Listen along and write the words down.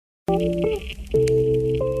You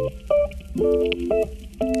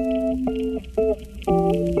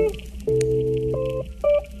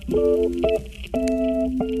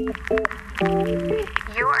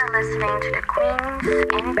are listening to the Queens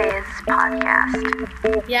in Biz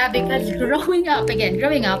podcast. Yeah, because growing up,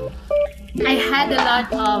 I had a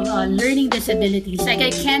lot of learning disabilities. Like I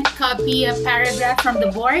can't copy a paragraph from the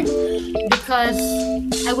board because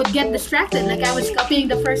I would get distracted. Like I was copying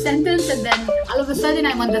the first sentence and then all of a sudden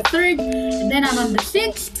I'm on the third and then I'm on the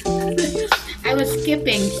sixth. I was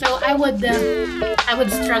skipping, so I would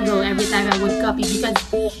struggle every time I would copy because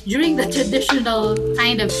during the traditional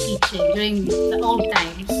kind of teaching, during the old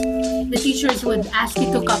times, the teachers would ask you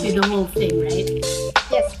to copy the whole thing, right?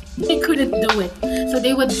 Yes. I couldn't do it. So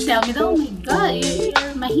they would tell me, oh my God,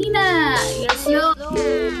 you're mahina, you're slow,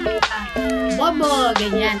 bobo,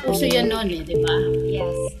 ganyan. Uso yun noon eh, di ba?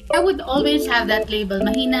 Yes. I would always have that label,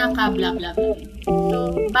 mahina ka, blah, blah, blah.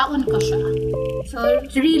 So, baon ko siya. So,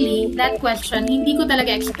 really, that question, hindi ko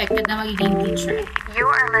talaga expected na magiging teacher. You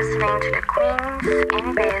are listening to the Queens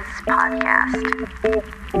in Biz podcast.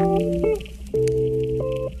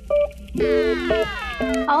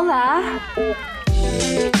 Hola.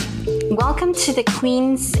 Welcome to the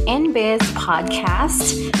Queens in Biz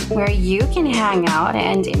podcast, where you can hang out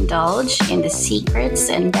and indulge in the secrets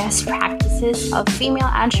and best practices of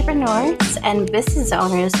female entrepreneurs and business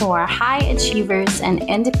owners who are high achievers and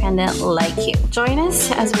independent like you. Join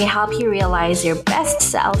us as we help you realize your best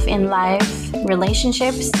self in life,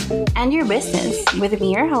 relationships, and your business with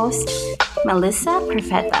me, your host, Melissa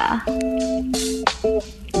Perfetta.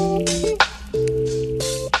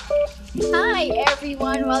 Hi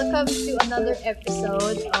everyone, welcome to another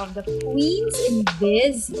episode of the Queens in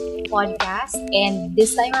Biz podcast. And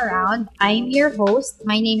this time around, I'm your host.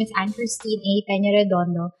 My name is Anne Christine A. Peña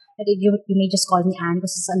Redondo. But you may just call me Anne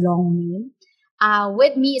because it's a long name.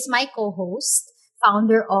 With me is my co-host,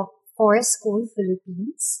 founder of Forest School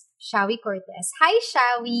Philippines, Shawi Cortez. Hi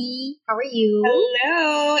Shawi, how are you?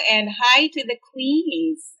 Hello, and hi to the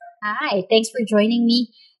queens. Hi, thanks for joining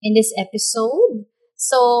me in this episode.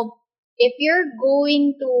 So, if you're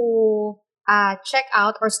going to check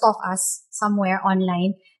out or stalk us somewhere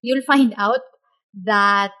online, you'll find out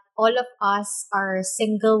that all of us are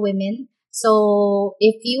single women. So,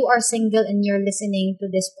 if you are single and you're listening to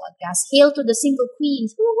this podcast, hail to the single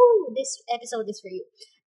queens. Woohoo! This episode is for you.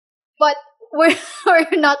 But we're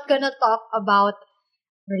not gonna talk about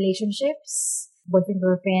relationships, boyfriend,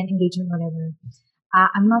 girlfriend, engagement, whatever.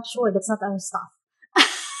 I'm not sure. That's not our stuff.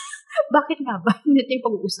 Bakit nga ba? Hindi ito yung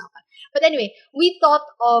pag-uusapan. But anyway, we thought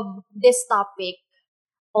of this topic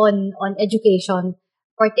on education,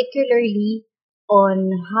 particularly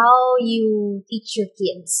on how you teach your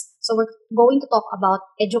kids. So we're going to talk about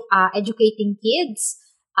educating kids,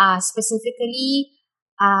 specifically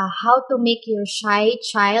how to make your shy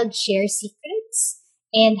child share secrets,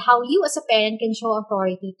 and how you as a parent can show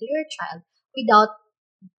authority to your child without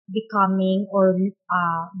becoming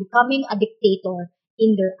a dictator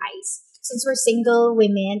in their eyes. Since we're single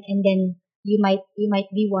women, and then you might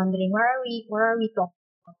be wondering where are we talking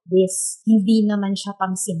about this? Hindi naman siya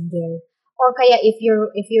pang single. Or kaya if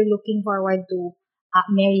you're looking forward to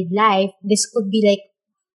married life, this could be like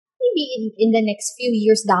maybe in the next few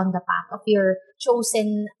years down the path of your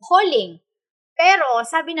chosen calling. Pero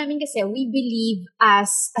sabi namin kasi we believe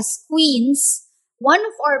as queens, one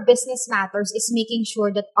of our business matters is making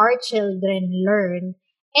sure that our children learn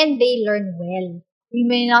and they learn well. We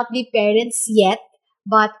may not be parents yet,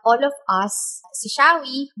 but all of us, si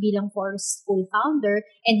Shawi bilang Forest School founder,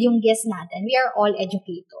 and yung guest natin, we are all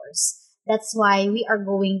educators. That's why we are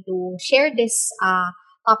going to share this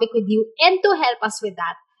topic with you. And to help us with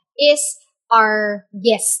that is our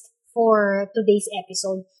guest for today's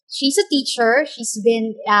episode. She's a teacher. She's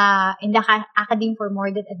been in the academy for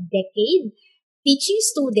more than a decade, teaching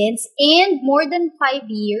students, and more than 5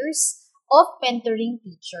 years of mentoring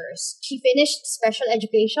teachers. She finished special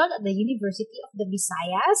education at the University of the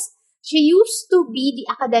Visayas. She used to be the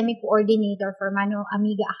academic coordinator for Mano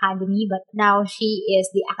Amiga Academy, but now she is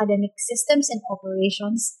the academic systems and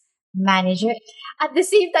operations manager. At the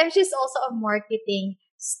same time, she's also a marketing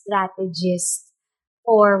strategist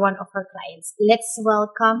for one of her clients. Let's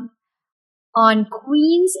welcome on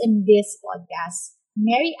Queens in Biz podcast,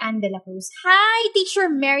 Mary Ann de la Cruz. Hi, teacher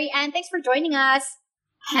Mary Ann. Thanks for joining us.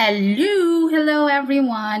 Hello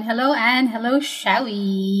everyone. Hello Anne, hello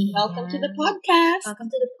Shawi. Welcome to the podcast.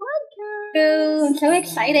 Welcome to the podcast. Hello, I'm so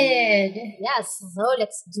excited. Yes, so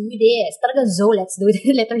let's do this. Talaga let's do it.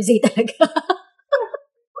 Letter Z talaga.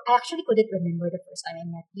 I actually couldn't remember the first time I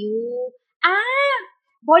met you.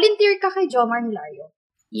 Volunteer ka kay Jomar Hilario.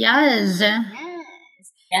 Yes.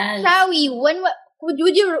 Yes. Yes. Shawi,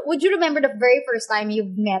 would you remember the very first time you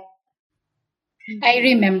met? I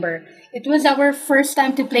remember. It was our first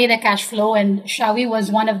time to play the cash flow, and Shawi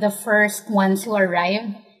was one of the first ones who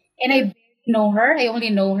arrived. And I barely know her. I only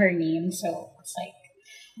know her name. So it's like,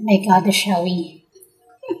 oh my God, the Shawi.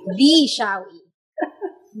 The Shawi.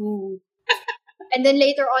 Ooh. And then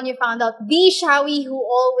later on, you found out the Shawi who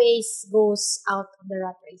always goes out of the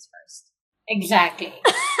rat race first. Exactly.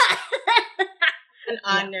 An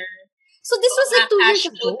honor. So this was like 2 years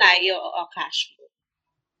Cash flow ago. tayo. Oo, cash flow.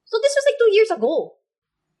 So this was like 2 years ago.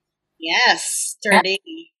 Yes, today.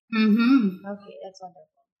 Mm-hmm. Okay, that's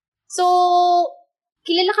wonderful. So,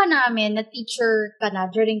 kilala ka namin na teacher ka na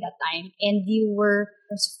during that time, and you were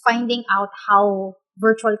finding out how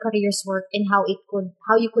virtual careers work and how you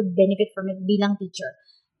could benefit from it bilang teacher.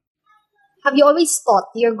 Have you always thought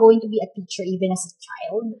you're going to be a teacher even as a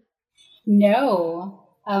child? No.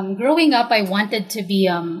 Growing up, I wanted to be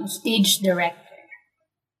a stage director.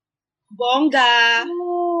 Bongga.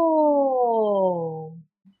 Oh.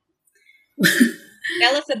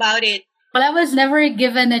 Tell us about it. Well, I was never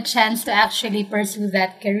given a chance to actually pursue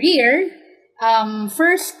that career.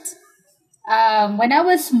 First, when I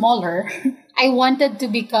was smaller, I wanted to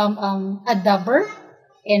become a dubber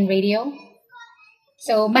in radio.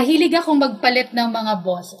 So, mahilig akong magpalit ng mga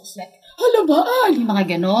bosses. Like, halabaan, yung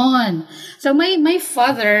mga ganon. So, my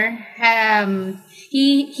father,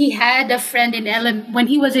 he had a friend when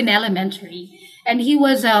he was in elementary, and he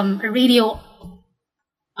was a radio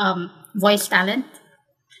voice talent.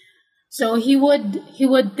 So he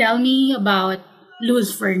would tell me about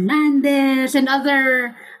Luz Fernandez and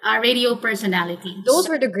other radio personalities. Those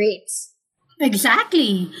were the greats.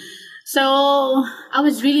 Exactly. So I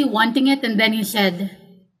was really wanting it, and then he said,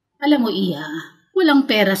 "Alam mo, Iya, walang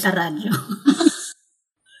pera sa radyo."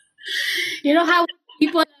 You know how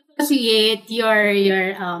people associate your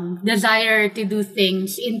desire to do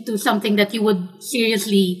things into something that you would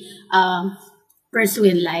seriously pursue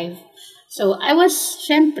in life. So I was,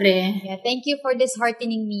 syempre, Yeah, thank you for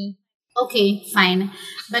disheartening me. okay, fine.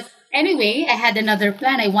 But anyway, I had another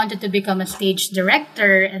plan. I wanted to become a stage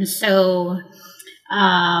director, and so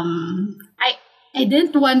I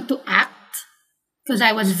didn't want to act because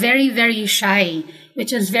I was very, very shy,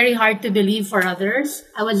 which is very hard to believe for others.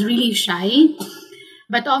 I was really shy.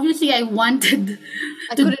 But obviously, I wanted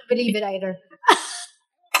I couldn't believe it either.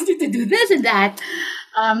 to do this and that.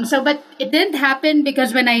 But it didn't happen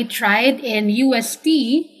because when I tried in UST,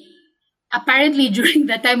 apparently during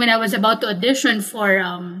that time when I was about to audition for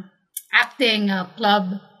acting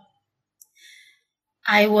club,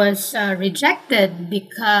 I was rejected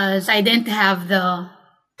because I didn't have the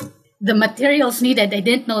materials needed. I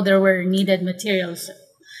didn't know there were needed materials. So,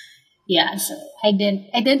 yeah, so I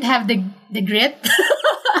didn't have the grit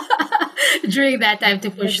during that time to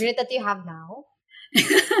The push. grit that you have now.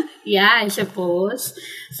 Yeah, I suppose.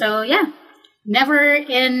 So yeah, never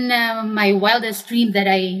in my wildest dream that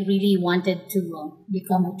I really wanted to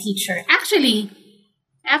become a teacher. Actually,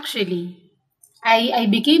 I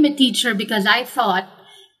became a teacher because I thought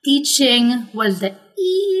teaching was the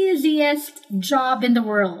easiest job in the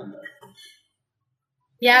world.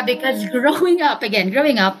 Yeah, because growing up,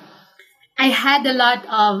 I had a lot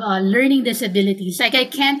of learning disabilities. Like I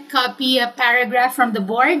can't copy a paragraph from the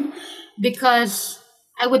board because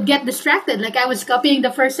I would get distracted. Like I was copying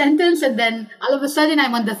the first sentence, and then all of a sudden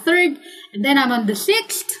I'm on the third, and then I'm on the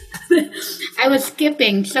sixth. I was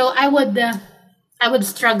skipping, so I would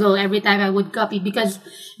struggle every time I would copy because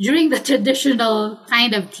during the traditional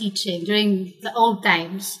kind of teaching, during the old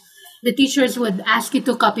times, the teachers would ask you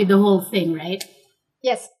to copy the whole thing, right?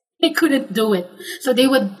 Yes. I couldn't do it. So they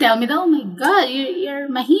would tell me, "Oh my God, you're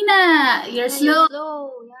mahina, you're slow, Slow,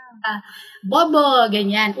 yeah. bobo,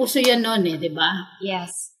 ganyan." Uso yun noon di ba?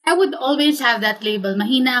 Yes. I would always have that label,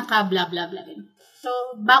 mahina ka, blah, blah, blah. So,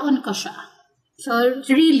 baon ko siya. So,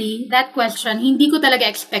 really, that question, hindi ko talaga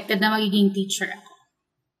expected na magiging teacher ako.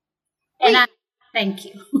 And thank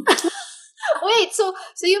you. Wait, so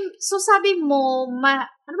sabi mo,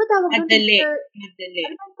 ano ba tawag doon? Madali. teacher? Madali.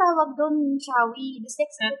 Ano ba tawag doon, Shawi?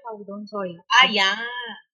 Dyslexia ba tawag doon? Sorry. Yeah.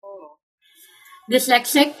 Oh.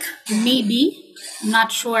 Dyslexic? Maybe.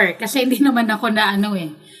 Not sure. Kasi hindi naman ako na na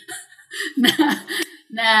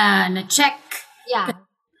check. Yeah.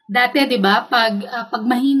 Dati, di ba, pag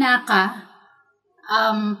mahina ka,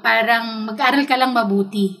 parang mag-aral ka lang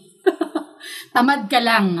mabuti. Tamad ka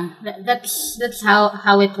lang. That's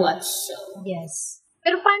how it was. So, Yes.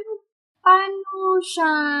 Pero paano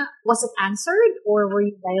siya, was it answered or were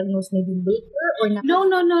you diagnosed maybe later or not?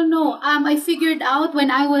 no. I figured out when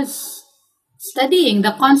I was studying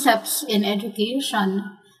the concepts in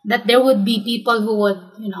education that there would be people who would,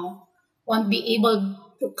 won't be able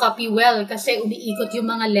to copy well kasi umiikot yung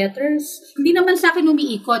mga letters. Hindi naman sa akin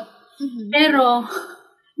umiikot. Pero,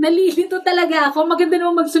 nalilito talaga ako. Maganda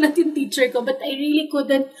naman magsulat yung teacher ko, but I really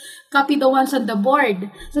couldn't copy the ones on the board.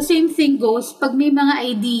 So, same thing goes, pag may mga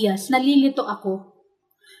ideas, nalilito ako.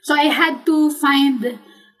 So, I had to find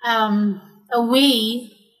a way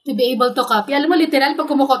to be able to copy. Alam mo, literal, pag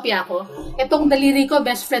kumukopya ako, itong daliri ko,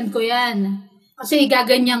 best friend ko yan. Kasi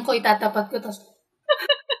igaganyan ko, itatapat ko. Tapos,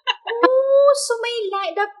 so may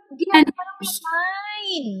line. Ginagawa ng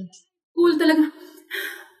line. Cool talaga.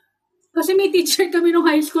 Kasi may teacher kami nung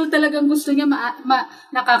high school, talagang gusto niya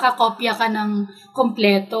nakakakopya ka ng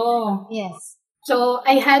kompleto. Yes. So,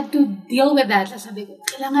 I had to deal with that. Sabi ko,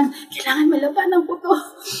 kailangan malabanan ko to.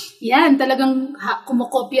 Yan, talagang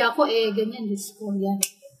kumukopya ako, ganyan. Diyos ko, yan.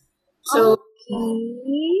 So,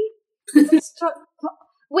 okay.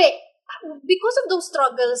 Wait, because of those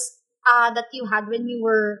struggles that you had when you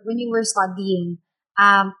were studying,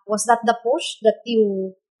 was that the push that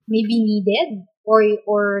you maybe needed,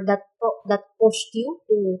 or that pushed you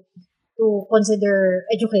to consider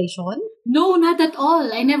education? No, not at all.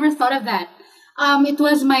 I never thought of that. It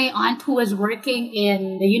was my aunt who was working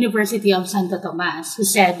in the University of Santo Tomas who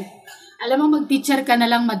said, alam mo, mag-teacher ka na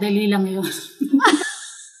lang, madali lang yun.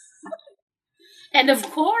 And of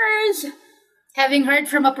course, having heard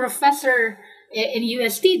from a professor in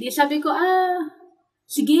UST, sabi ko,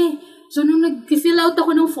 sige. So, nung nag-fill out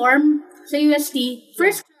ako ng form sa UST,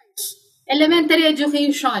 first choice, elementary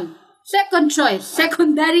education. Second choice,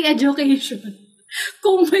 secondary education.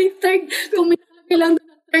 Kung may lang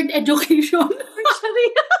third education.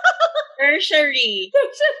 Tertiary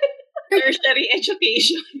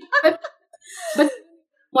education. But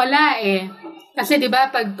wala Kasi 'di ba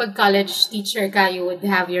pag college teacher ka, you would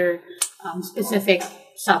have your specific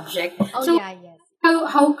subject. Oh, so, yeah, yes.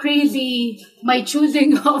 How crazy my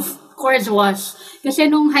choosing of course was. Kasi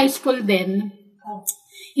nung high school din,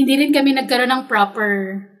 hindi rin kami nagkaroon ng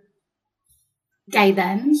proper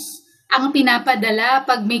guidance. Ang pinapadala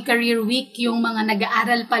pag may career week, yung mga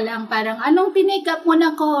nag-aaral pa lang, parang, anong tinake up mo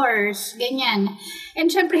na course? Ganyan.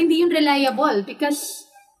 And syempre, hindi yun reliable because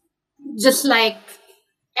just like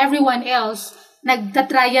everyone else,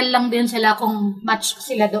 nagtatrial lang din sila kung match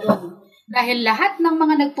sila doon. Dahil lahat ng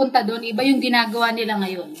mga nagpunta doon, iba yung ginagawa nila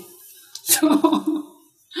ngayon.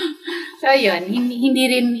 So yun,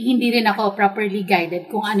 hindi rin ako properly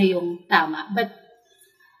guided kung ano yung tama. But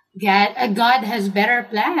God has better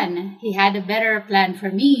plan. He had a better plan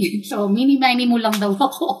for me. So, mini-mini mo lang daw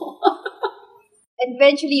ako.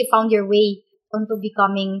 Eventually, you found your way onto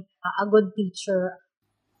becoming a good teacher.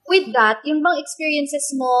 With that, yung bang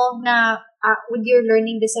experiences mo na with your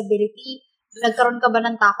learning disability, nagkaroon ka ba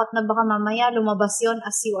ng takot na baka mamaya lumabas yon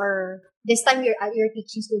as you are, this time you're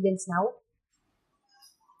teaching students now?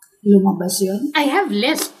 Lumabas yun? I have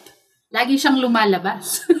lisp. Lagi siyang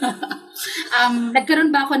lumalabas.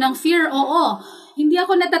 Nagkaroon ba ako ng fear? Oo. Hindi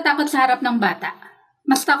ako natatakot sa harap ng bata.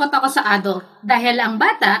 Mas takot ako sa adult. Dahil ang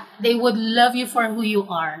bata, they would love you for who you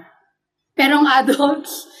are. Pero ang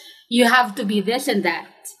adults, you have to be this and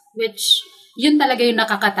that. Which, yun talaga yung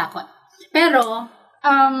nakakatakot. Pero,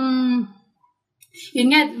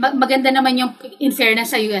 yun nga, maganda naman yung, in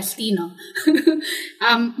fairness sa UST, no?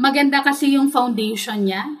 Maganda kasi yung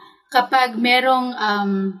foundation niya. Kapag merong,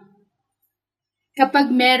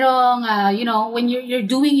 when you're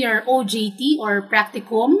doing your OJT or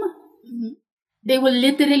practicum, they will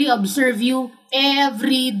literally observe you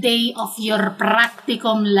every day of your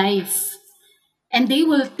practicum life. And they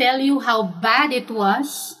will tell you how bad it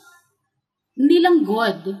was. Hindi lang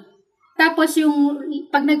good. Tapos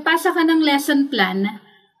pag nagpasa ka ng lesson plan,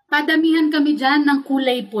 padamihan kami dyan ng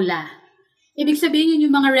kulay pula. Ibig sabihin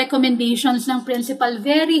yun yung mga recommendations ng principal.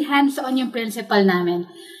 Very hands-on yung principal namin.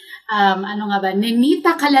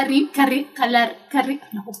 Nenita Calaripio.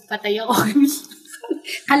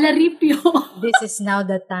 This is now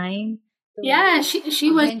the time to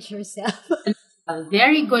she was yourself. a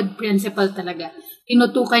very good principal talaga.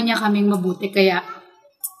 Tinutukan niya kaming mabuti. Kaya,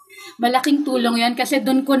 malaking tulong yan kasi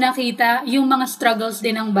doon ko nakita yung mga struggles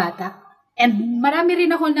din ng bata. And marami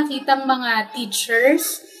rin ako nakitang mga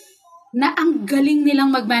teachers na ang galing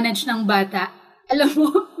nilang mag-manage ng bata. Alam mo,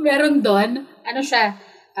 meron doon,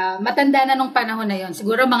 matanda na nung panahon na yon,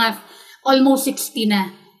 siguro mga almost 60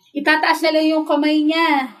 na. Itataas na lang yung kamay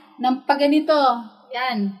niya ng pagganito.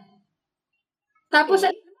 Yan. Tapos,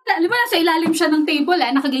 alam mo, nasa ilalim siya ng table,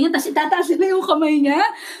 nakaganyan, tapos itataas na yung kamay niya.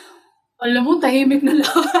 Alam mo, tahimik na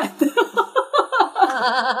lahat.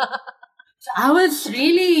 So, I was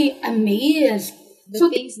really amazed The So,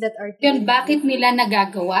 things that are yun, bakit nila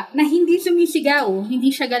nagagawa na hindi sumisigaw, hindi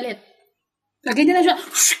siya galit. Ganyan na siya,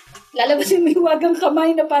 lalabas yung may wagang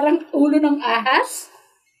kamay na parang ulo ng ahas,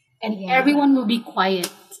 and Yeah. everyone will be quiet.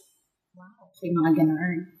 Wow. So, yung mga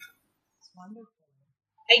ganun. It's wonderful.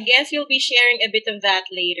 I guess you'll be sharing a bit of that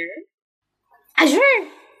later. Sure!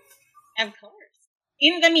 Of course.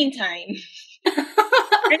 In the meantime,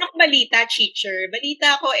 meron akong balita, teacher.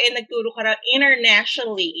 Balita ko nagturo ka raw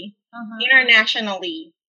internationally.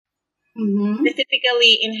 Internationally. Mm-hmm.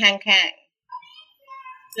 Specifically in Hong Kong.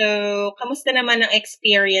 So, kamusta naman ang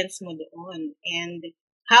experience mo doon? And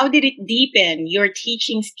how did it deepen your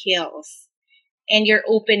teaching skills and your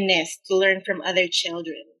openness to learn from other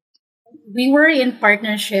children? We were in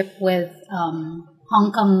partnership with Hong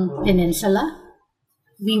Kong Peninsula.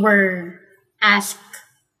 We were asked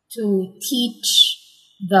to teach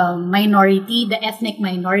the minority, the ethnic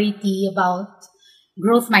minority, about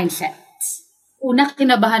growth mindsets. Una,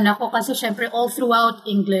 kinabahan ako kasi syempre all throughout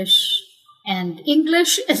English. And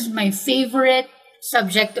English is my favorite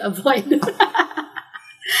subject to avoid.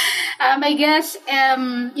 I guess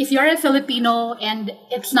if you're a Filipino and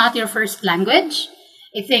it's not your first language,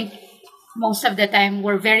 I think most of the time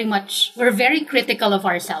we're very critical of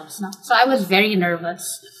ourselves. No? So I was very nervous.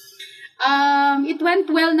 It went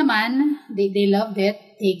well naman. They loved it.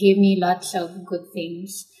 They gave me lots of good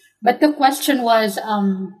things. But the question was,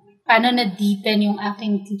 paano na-deepen yung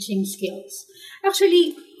aking teaching skills?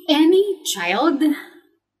 Actually, any child,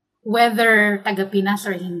 whether taga-Pinas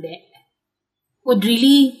or hindi, would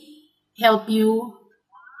really help you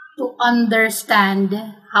to understand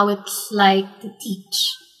how it's like to teach.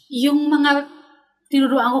 Yung mga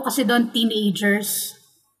tinuruan ko kasi doon, teenagers,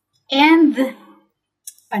 and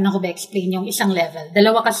paano ko ba explain yung isang level?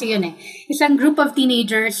 Dalawa kasi yun eh. Isang group of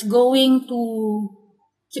teenagers going to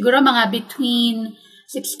siguro mga between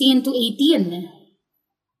 16 to 18.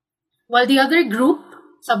 While the other group,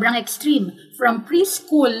 sobrang extreme. From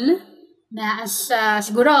preschool, na as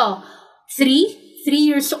siguro 3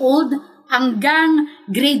 years old, hanggang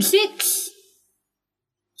grade 6.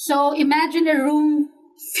 So imagine a room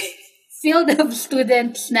filled of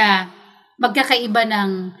students na magkakaiba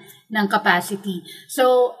ng capacity.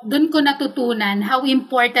 So, dun ko natutunan how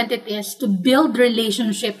important it is to build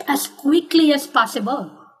relationship as quickly as possible.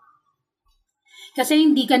 Kasi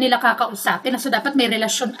hindi ka nila kakausapin, so dapat may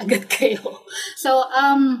relasyon agad kayo. So,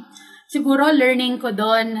 siguro learning ko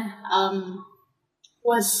doon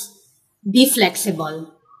was be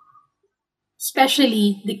flexible.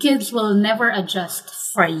 Especially, the kids will never adjust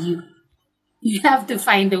for you. You have to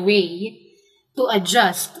find a way to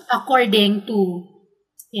adjust according to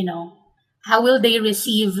how will they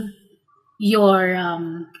receive your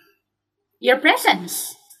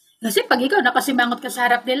presence? Kasi pag ikaw nakasimangot ka sa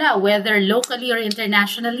harap nila, whether locally or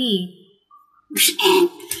internationally,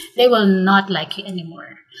 they will not like you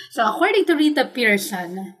anymore. So according to Rita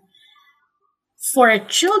Pearson, for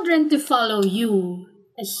children to follow you,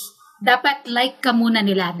 is dapat like ka muna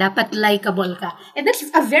nila, dapat likable ka. And that's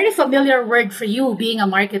a very familiar word for you being a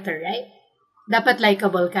marketer, right? Dapat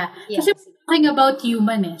likable ka. Yes. Kasi talking about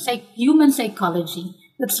human human psychology.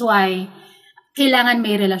 That's why kailangan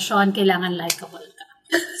may relasyon, kailangan likable ka.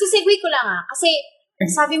 Sisegue ko lang kasi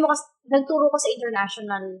sabi mo kasi nagturo ko sa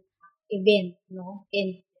international event, no?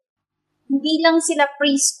 And hindi lang sila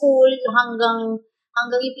preschool hanggang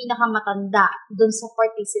yung pinakamatanda doon sa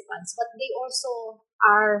participants, but they also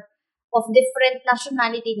are of different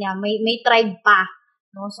nationality na may tribe pa,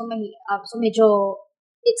 no? So medyo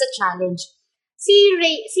it's a challenge.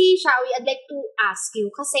 Si Shawi, I'd like to ask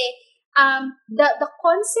you kasi the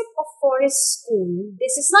concept of forest school,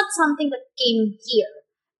 this is not something that came here.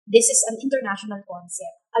 This is an international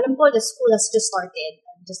concept. Alam ko the school has just started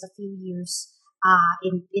just a few years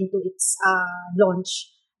into its launch.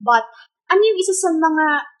 But ano yung isa sa mga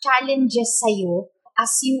challenges sa'yo as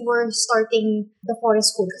you were starting the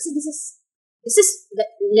forest school? Kasi this is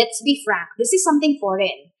let's be frank, this is something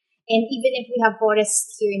foreign. And even if we have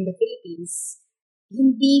forests here in the Philippines,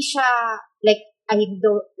 hindi siya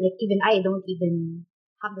even I don't even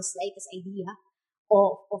have the slightest idea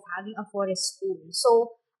of having a forest school.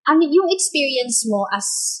 So, ano yung experience mo as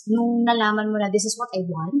nung nalaman mo na this is what I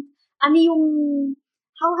want?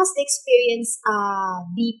 How has the experience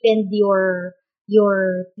deepened your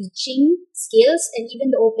teaching skills and even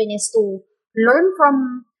the openness to learn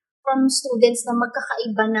from students na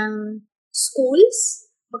magkakaiba ng schools,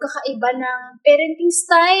 magkakaiba ng parenting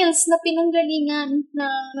styles na pinanggalingan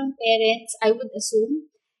ng parents, I would assume.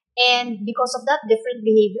 And because of that, different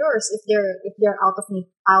behaviors if they're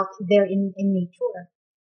out there in nature.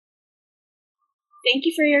 Thank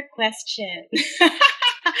you for your question.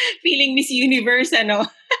 Feeling Miss Universe, ano?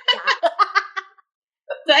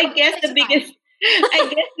 So I guess the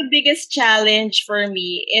biggest challenge for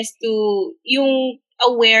me is yung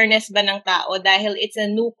awareness ba ng tao dahil it's a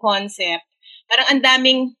new concept. Parang ang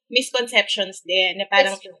daming misconceptions din na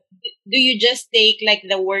parang, do you just take like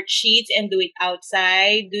the worksheets and do it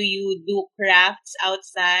outside? Do you do crafts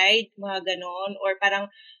outside? Mga ganon. Or parang,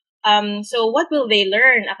 so what will they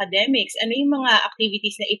learn? Academics? Ano yung mga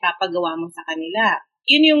activities na ipapagawa mo sa kanila?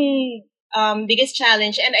 Yun yung biggest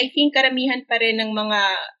challenge. And I think karamihan pa rin ng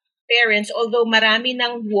mga parents, although marami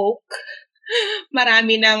ng woke,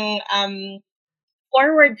 marami ng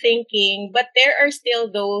forward thinking, but there are still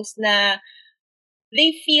those na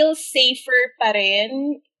they feel safer pa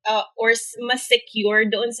rin or mas secure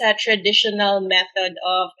doon sa traditional method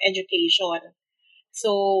of education.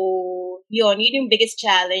 So, yun yung biggest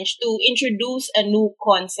challenge, to introduce a new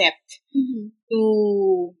concept to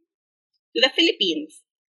the Philippines.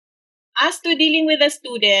 As to dealing with the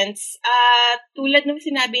students, tulad ng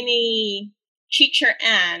sinabi ni Teacher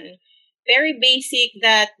Anne, very basic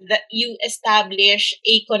that you establish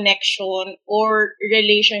a connection or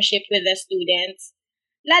relationship with the students.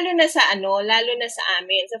 Lalo na sa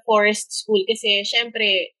amin, sa Forest School. Kasi,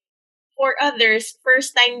 syempre, for others,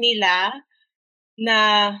 first time nila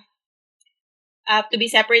na to be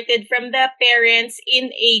separated from the parents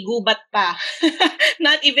in a gubat pa.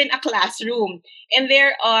 Not even a classroom. And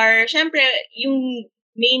there are, syempre, yung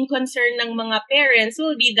main concern ng mga parents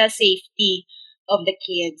will be the safety of the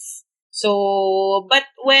kids. So, but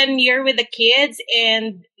when you're with the kids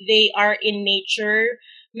and they are in nature,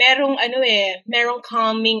 merong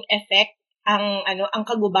calming effect ang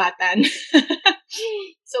kagubatan.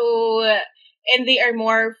 So, and they are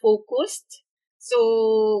more focused.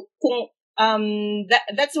 So,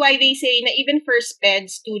 that's why they say na even first ped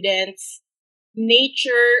students,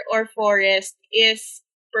 nature or forest is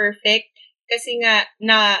perfect kasi nga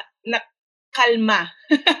na kalma.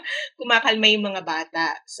 Kumakalma yung mga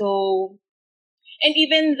bata. So, and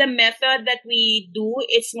even the method that we do,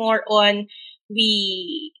 it's more on,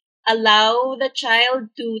 we allow the child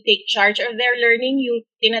to take charge of their learning, yung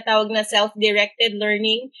tinatawag na self-directed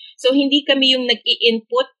learning. So, hindi kami yung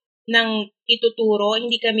nag-i-input ng ituturo,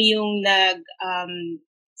 hindi kami yung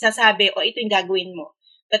sasabi, ito yung gagawin mo.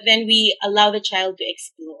 But then we allow the child to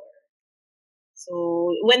explore. So,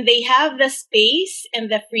 when they have the space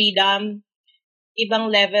and the freedom, ibang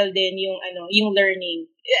level din yung learning.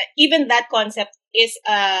 Even that concept is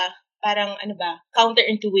parang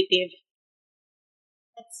counterintuitive.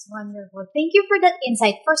 That's wonderful. Thank you for that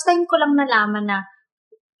insight. First time ko lang nalaman na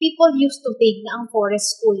people used to think na ang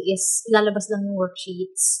forest school is ilalabas lang yung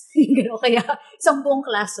worksheets. Gano'n, kaya isang buong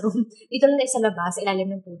classroom. Dito lang sa labas,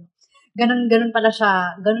 ilalim ng puno. Ganun pala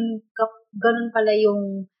siya. Ganun pala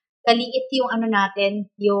yung kaliit yung natin,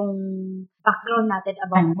 yung background natin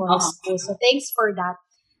about forest school. So thanks for that.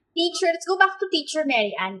 Teacher, let's go back to Teacher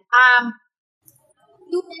Mary Ann.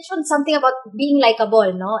 You mentioned something about being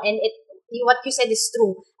likable, no? And what you said is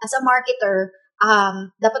true. As a marketer,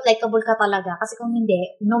 dapat likable ka talaga. Kasi kung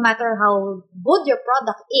hindi, no matter how good your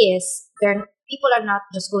product is, people are not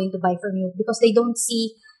just going to buy from you because they don't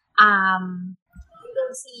see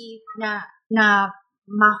na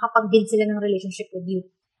makakapag-build sila ng relationship with you.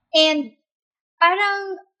 And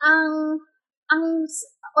parang on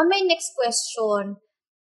my next question,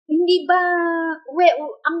 hindi ba,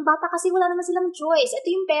 ang bata kasi wala naman silang choice.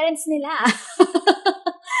 Ito yung parents nila.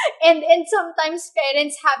 And sometimes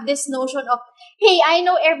parents have this notion of, hey, I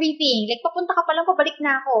know everything. Like, papunta ka pa lang, pabalik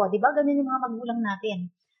na ako. Diba? Ganun yung mga magulang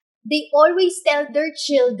natin. They always tell their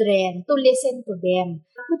children to listen to them.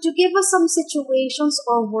 Could you give us some situations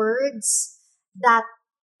or words that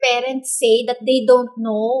parents say that they don't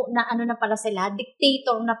know na na pala sila,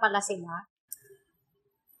 dictator na pala sila?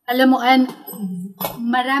 Alam mo, Ann,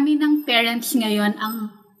 marami ng parents ngayon ang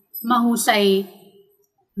mahusay,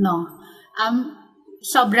 no? Ang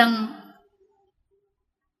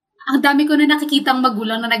dami ko na nakikitang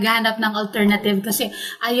magulang na naghahanap ng alternative kasi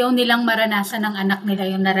ayaw nilang maranasan ng anak nila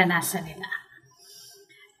yung naranasan nila.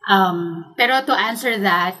 Pero to answer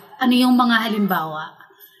that, ano yung mga halimbawa?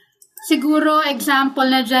 Siguro, example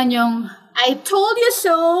na dyan yung, I told you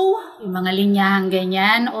so, yung mga linyahang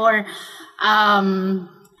ganyan, or,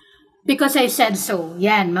 because I said so.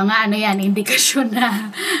 Yan, mga indikasyon na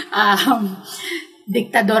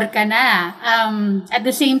diktador ka na. At the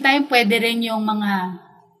same time, pwede rin yung mga,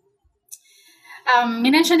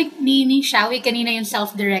 minensyon ni Shawi kanina yung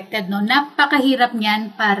self-directed, no? Napakahirap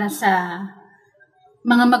niyan para sa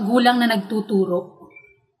mga magulang na nagtuturo.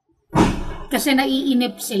 Kasi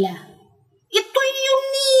naiinip sila. Ito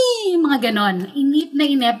yung mga ganon. Inip na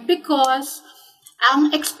inip because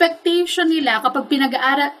Ang expectation nila kapag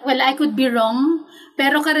pinag-aaral, well, I could be wrong,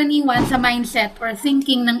 pero karaniwan sa mindset or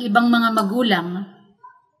thinking ng ibang mga magulang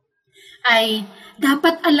ay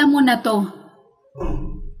dapat alam mo na to.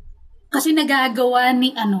 Kasi nagagawa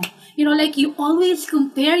ni like you always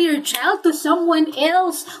compare your child to someone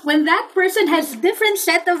else when that person has different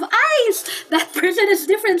set of eyes, that person has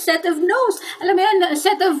different set of nose, alam mo yun,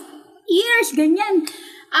 set of ears, ganyan.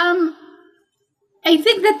 I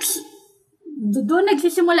think that's doon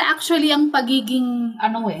nagsisimula actually ang pagiging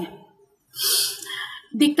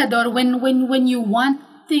diktador when you want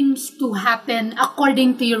things to happen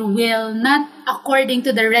according to your will, not according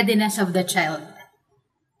to the readiness of the child.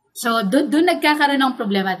 So doon nagkakaroon ng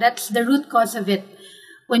problema. That's the root cause of it.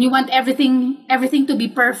 When you want everything to be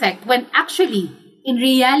perfect, when actually in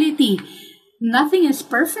reality nothing is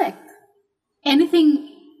perfect. Anything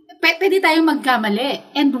pwede tayong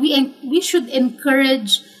magkamali, and we should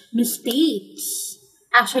encourage mistakes.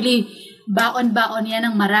 Actually, baon-baon yan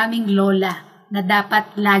ng maraming lola na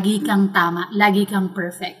dapat lagi kang tama, lagi kang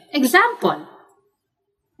perfect. Example,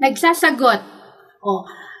 nagsasagot,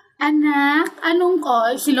 anak,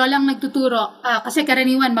 si lolang nagtuturo, kasi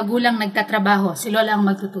karaniwan magulang nagtatrabaho, si lola ang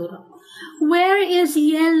magtuturo. Where is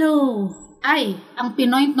yellow? Ay, ang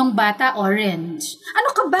pinoint ng bata, orange. Ano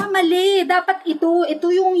ka ba? Mali. Dapat ito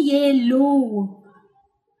yung yellow.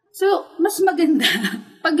 So, mas maganda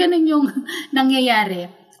pag ganun yung nangyayari.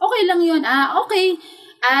 Okay lang yun. Okay.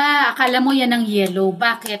 Akala mo yan ang yellow.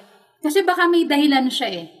 Bakit? Kasi baka may dahilan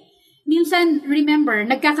siya eh. Minsan, remember,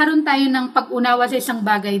 nagkakaroon tayo ng pag-unawa sa isang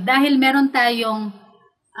bagay dahil meron tayong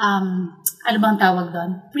ano bang tawag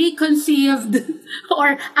doon? Preconceived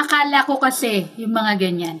or akala ko kasi yung mga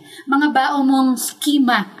ganyan. Mga bao mong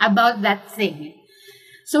schema about that thing.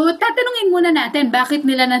 So, tatanungin muna natin bakit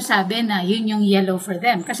nila nasabi na yun yung yellow for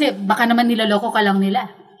them. Kasi baka naman niloloko ka lang nila.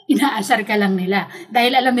 Inaasar ka lang nila.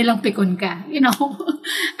 Dahil alam nilang pikon ka. You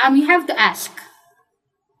have to ask.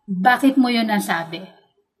 Bakit mo yun nasabi?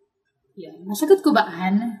 Yan. Nasagot ko ba,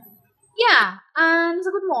 Ann? Yeah.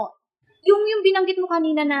 Nasagot mo. Yung binanggit mo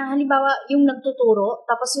kanina na halimbawa yung nagtuturo,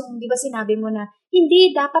 tapos yung di ba sinabi mo na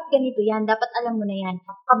hindi dapat ganito yan, dapat alam mo na yan.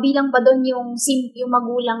 Kabilang ba doon yung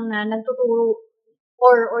magulang na nagtuturo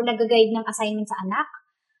or nag-guide ng assignment sa anak?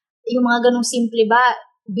 Yung mga ganung simple ba,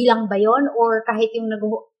 bilang ba yon, or kahit yung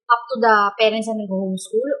up to the parents na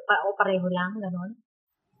nag-homeschool o pareho lang, ganon?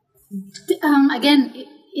 Again,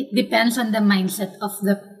 it depends on the mindset of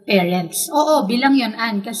the parents. Oo, bilang yon,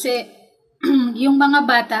 Ann, kasi yung mga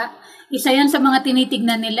bata, isa yan sa mga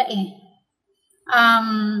tinitignan nila eh.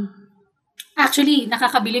 Actually,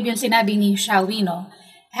 nakakabilib yung sinabi ni Shawi, no?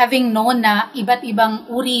 Having known na iba't ibang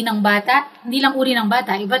uri ng bata, hindi lang uri ng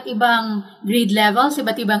bata, iba't ibang grade levels,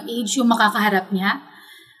 iba't ibang age yung makakaharap niya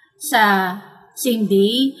sa same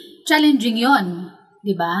day, challenging yon,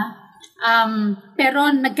 di ba? Pero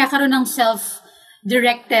nagkakaroon ng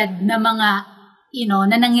self-directed na mga,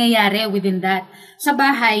 na nangyayari within that. Sa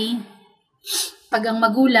bahay, pag ang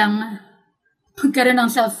magulang magkaroon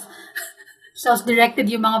ng self-directed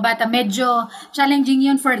yung mga bata, medyo challenging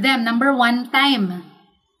yun for them. Number one, time.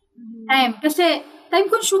 Kasi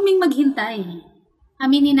time-consuming maghintay.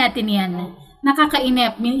 Aminin natin yan.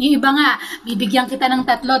 Nakakainip. Yung iba nga, bibigyan kita ng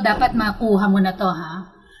 3, dapat makuha mo na to,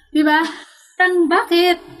 ha? Diba?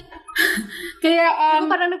 Bakit? Kaya,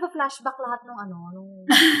 parang nagpa-flashback lahat nung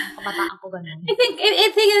kabataan ko ganun. I think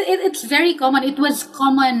it's very common. It was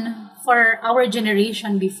common for our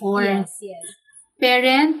generation before. Yes.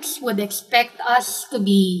 Parents would expect us to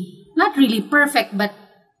be not really perfect, but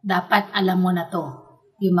dapat alam mo na to.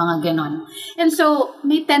 Yung mga ganon. And so,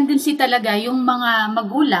 may tendency talaga yung mga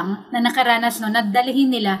magulang na nakaranas na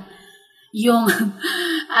dalhin nila yung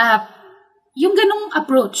yung ganong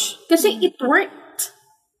approach. Kasi it worked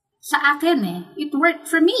sa akin eh. It worked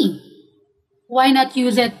for me. Why not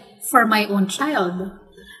use it for my own child?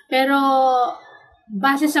 Pero,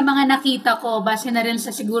 base sa mga nakita ko, base na rin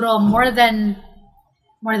sa siguro more than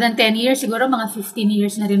 10 years, siguro mga 15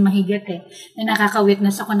 years na rin mahigit eh, na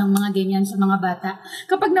nakaka-witness ako ng mga ganyan sa mga bata.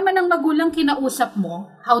 Kapag naman ang magulang kinausap mo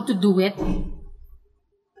how to do it,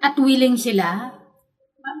 at willing sila,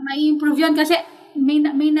 may improve yun. Kasi may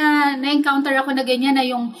na-encounter ako na ganyan na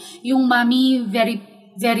yung mommy very,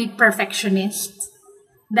 very perfectionist.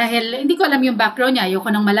 Dahil hindi ko alam yung background niya,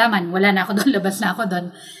 ayoko nang malaman, wala na ako doon, labas na ako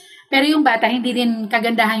doon. Pero yung bata, hindi rin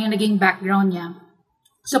kagandahan yung naging background niya.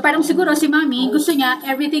 So parang siguro si mommy, gusto niya,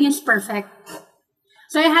 everything is perfect.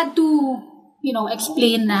 So I had to,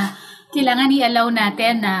 explain na kailangan i-allow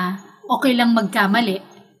natin na okay lang magkamali.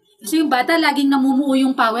 Kasi yung bata, laging namumuo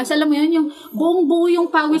yung pawis. Alam mo yun, yung buong-buo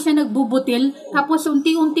yung pawis na nagbubutil, tapos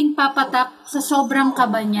unti-unting papatak sa sobrang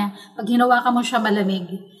kaba niya pag hinawakan mo siya malamig.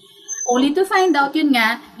 Only to find out, yun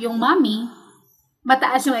nga, yung mommy,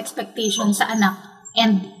 mataas yung expectation sa anak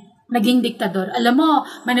and naging diktador. Alam mo,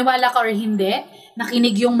 maniwala ka or hindi,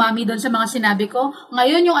 nakinig yung mommy doon sa mga sinabi ko.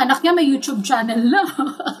 Ngayon, yung anak niya may YouTube channel na.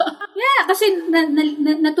 Yeah, kasi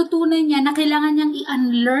natutunan niya na kailangan niyang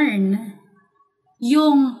i-unlearn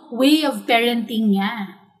yung way of parenting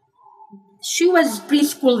niya. She was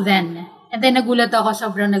preschool then. And then nagulat ako,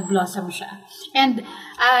 sobrang nag-blossom siya. And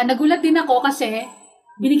nagulat din ako kasi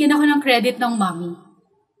binigyan ako ng credit ng mommy.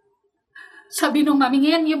 Sabi nung mommy,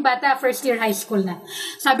 ngayon yung bata, first year high school na.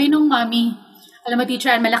 Sabi nung mommy, alam mo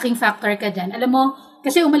teacher, malaking factor ka dyan. Alam mo,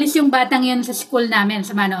 kasi umalis yung batang yun sa school namin,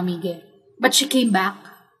 sa Mano Omige. But she came back.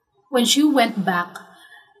 When she went back,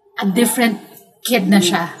 a different kid na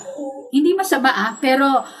siya. Hindi masama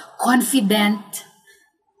pero confident.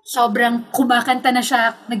 Sobrang kumakanta na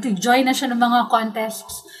siya, nag-join na siya ng mga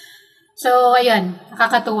contests. So, ayun,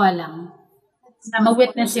 nakakatuwa lang. Na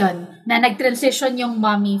ma-witness yun, na nag-transition yung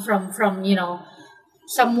mommy from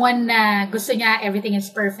someone na gusto niya everything is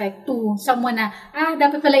perfect to someone na,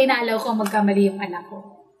 dapat pala inaalaw ko magkamali yung anak ko.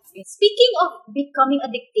 Speaking of becoming a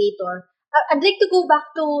dictator, I'd like to go back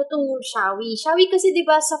to Shawi. Shawi kasi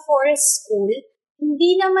diba sa forest school,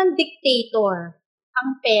 hindi naman dictator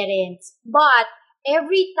ang parents. But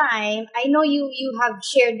every time, I know you have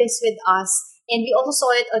shared this with us, and we also saw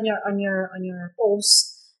it on your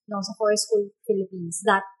post sa Forest School Philippines,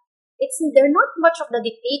 that they're not much of the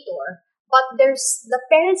dictator, but the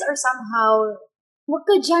parents are somehow, wag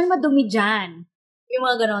ka dyan, madumi dyan. Yung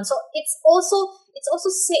mga ganon. So it's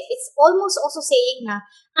almost also saying na,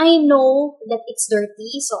 I know that it's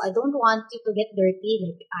dirty, so I don't want you to get dirty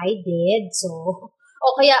like I did. So,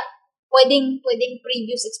 o kaya, pwedeng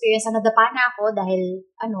previous experience na nadapa na ako dahil,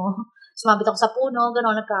 sumabit ako sa puno,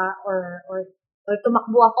 gano'n, or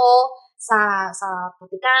tumakbo ako sa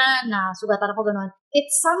putikan, na sugatan ako, gano'n.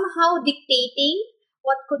 It's somehow dictating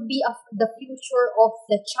what could be the future of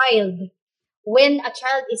the child when a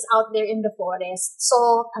child is out there in the forest.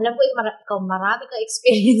 So, alam ko ikaw marami kang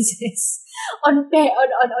experiences on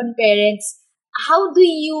parents. How do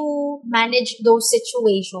you manage those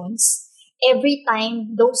situations every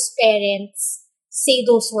time those parents say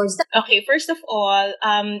those words? Okay, first of all,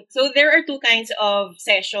 so there are two kinds of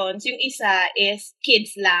sessions. Yung isa is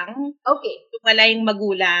kids lang. Okay. Wala yung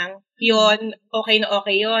magulang. Yun, okay na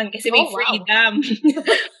okay yun. Kasi may freedom.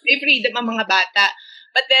 May freedom ang mga bata.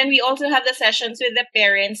 But then we also have the sessions with the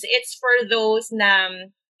parents. It's for those na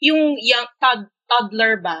yung young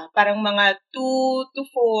toddler ba, parang mga 2 to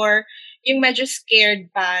 4, yung medyo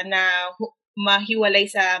scared pa na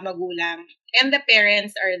mahiwalay sa magulang. And the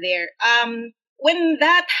parents are there. When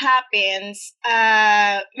that happens,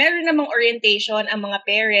 meron namang orientation ang mga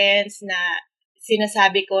parents na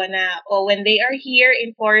sinasabi ko na, when they are here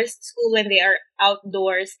in forest school, when they are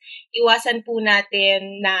outdoors, iwasan po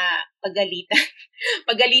natin na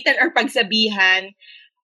pagalitan or pagsabihan.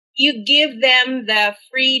 You give them the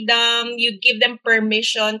freedom, you give them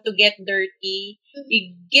permission to get dirty,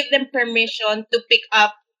 you give them permission to pick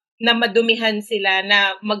up na madumihan sila,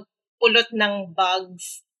 na magpulot ng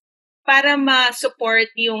bugs, para ma-support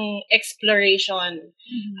yung exploration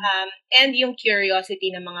and yung curiosity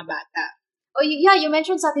ng mga bata. Oh, yeah, you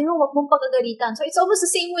mentioned sabi mo, wag mong pagagalitan. So, it's almost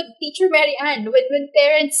the same with Teacher Mary Ann. When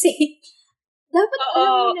parents say, dapat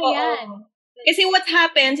alam mo na yan. Kasi what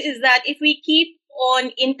happens is that if we keep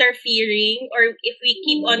on interfering or if we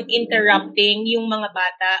keep on interrupting yung mga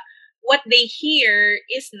bata, what they hear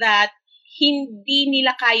is that hindi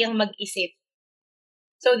nila kayang mag-isip.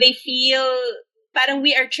 So, they feel parang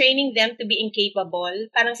we are training them to be incapable.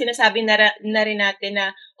 Parang sinasabi na rin natin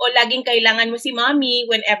na, laging kailangan mo si mommy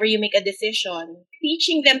whenever you make a decision.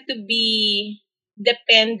 Teaching them to be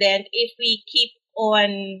dependent if we keep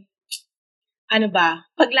on,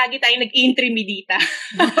 pag lagi tayong nag-intrimidita.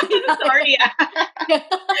 Sorry.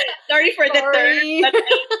 Sorry for the term, but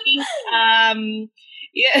I think,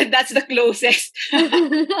 that's the closest.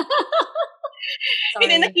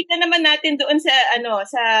 Nakita naman natin doon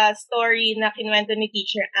sa story na kinuwento ni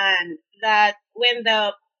Teacher Ann, that when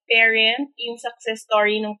the parent, yung success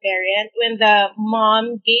story ng parent, when the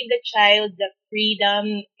mom gave the child the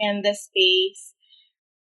freedom and the space,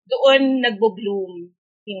 doon nagbo-bloom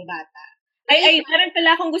yung bata. Ay, parang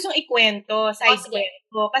pala akong gustong ikwento, side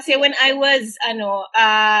kwento. Kasi when I was,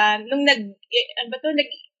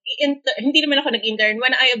 hindi naman ako nag-intern,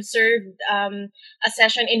 when I observed a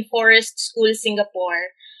session in Forest School,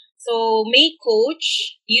 Singapore. So, may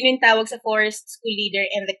coach, yun yung tawag sa Forest School leader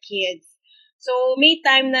and the kids. So, may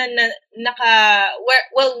time na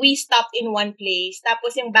we stopped in one place.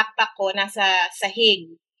 Tapos yung backpack ko nasa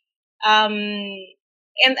sahig.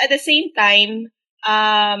 And at the same time,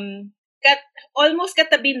 almost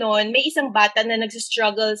katabi nun, may isang bata na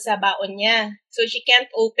nagsistruggle sa baon niya. So, she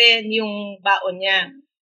can't open yung baon niya.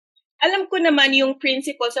 Alam ko naman yung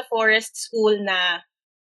principle sa forest school na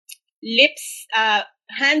lips,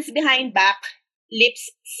 hands behind back,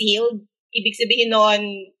 lips sealed. Ibig sabihin nun,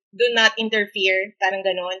 do not interfere, parang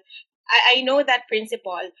ganon. I know that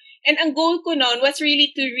principle. And ang goal ko nun was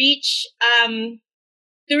really to reach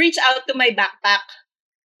out to my backpack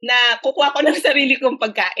na kukuha ko ng sarili kong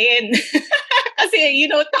pagkain. Kasi,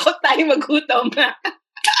 takot tayo magutom.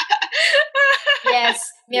 Yes,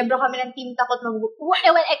 miyembro kami ng team takot magugutom.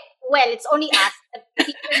 Well, it's only us.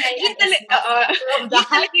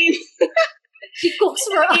 She cooks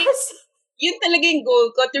for us. Yun talaga yung goal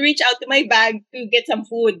ko, to reach out to my bag to get some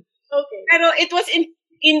food. Okay. Pero it was in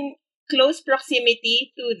close proximity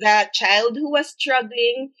to the child who was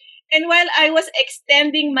struggling. And while I was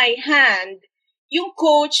extending my hand, yung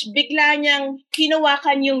coach, bigla niyang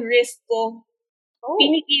hinawakan yung wrist ko. Oh.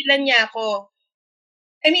 Pinigilan niya ako.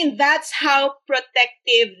 I mean, that's how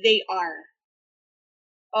protective they are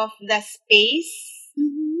of the space,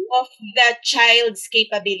 of the child's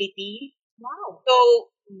capability. Wow. So,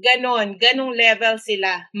 ganong level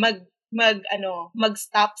sila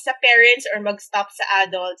mag-stop sa parents or mag-stop sa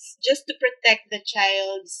adults just to protect the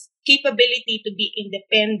child's capability to be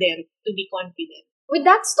independent, to be confident. With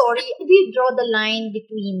that story, do you draw the line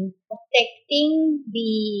between protecting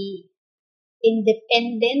the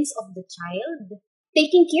independence of the child,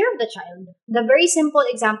 taking care of the child? The very simple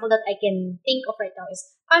example that I can think of right now is,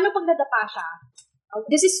 paano pag nadapa siya?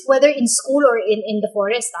 This is whether in school or in the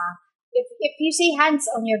forest. If you say hands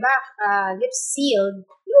on your back, lips sealed,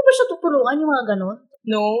 di mo ba siya tutulungan yung mga ganon?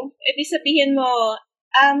 No. E di sabihin mo,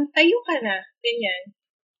 tayo ka na. Ganyan.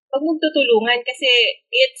 Huwag mong tutulungan kasi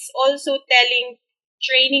it's also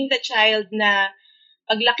training the child na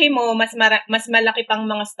paglaki mo, mas malaki pang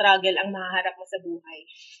mga struggle ang mahaharap mo sa buhay.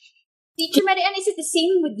 Teacher Marian, is it the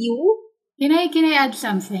same with you? Can I add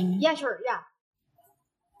something? Yeah, sure. Yeah.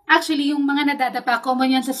 Actually, yung mga nadadapa,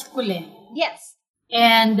 common yan sa school eh. Yes.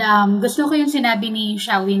 And gusto ko yung sinabi ni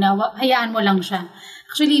Shawi na hayaan mo lang siya.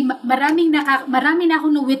 Actually, marami na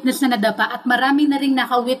akong na-witness na nadapa at marami na rin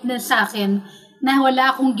naka-witness sa akin na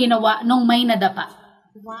wala akong ginawa nung may nadapa.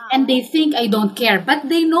 Wow. And they think I don't care.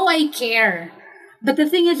 But they know I care. But the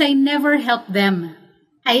thing is, I never help them.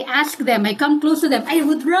 I ask them, I come close to them, I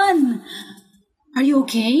would run. Are you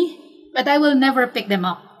okay? But I will never pick them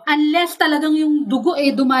up. Unless talagang yung dugo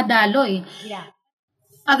dumadalo eh. Yeah.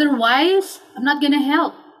 Otherwise, I'm not gonna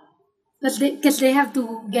help. Because they have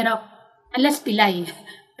to get up. Unless pilay.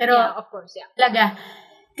 Pero, yeah, of course, yeah. Talaga.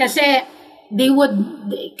 Kasi,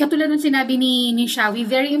 katulad ng sinabi ni Shawi,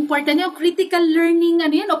 very important yung critical learning,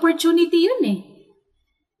 opportunity yun eh.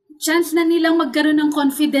 Chance na nilang magkaroon ng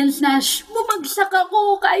confidence na, bumagsak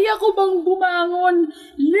ako, kaya ko bang bumangon?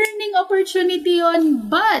 Learning opportunity yun.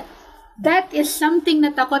 But, that is something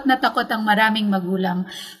na takot ang maraming magulang.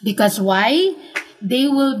 Because why? They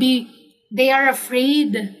are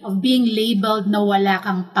afraid of being labeled na wala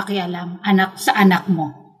kang pakialam sa anak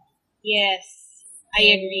mo. Yes,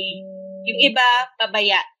 I agree. Yung iba,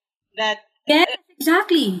 pabaya. Yes,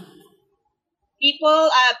 exactly.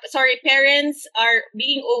 Parents are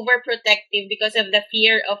being overprotective because of the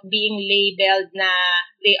fear of being labeled na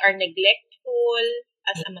they are neglectful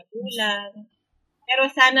as a magulang. Pero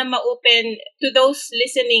sana ma-open to those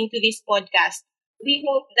listening to this podcast. We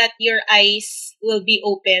hope that your eyes will be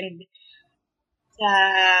opened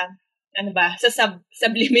sa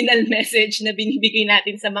subliminal message na binibigay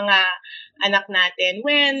natin sa mga anak natin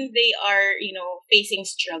when they are, facing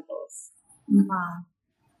struggles. Wow.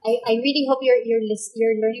 I really hope you're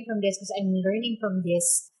learning from this because I'm learning from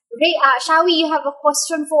this. Ray, Shawi, you have a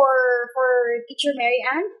question for Teacher Mary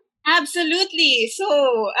Ann? Absolutely. So,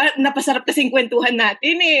 napasarap kasing kwentuhan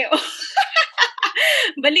natin eh.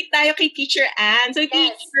 Balik tayo kay Teacher Ann. So, yes.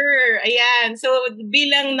 Teacher, ayan. So,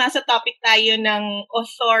 bilang nasa topic tayo ng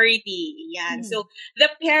authority, ayan. So,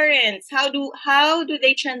 the parents, how do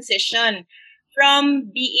they transition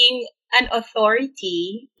from being an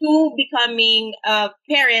authority to becoming a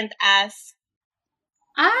parent as?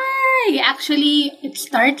 Actually, it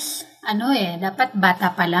starts, dapat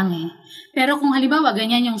bata pa lang eh. Pero kung halimbawa,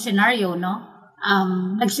 ganyan yung scenario, no?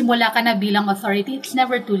 Nagsimula ka na bilang authority, it's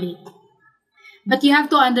never too late. But you have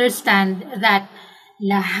to understand that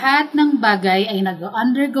lahat ng bagay ay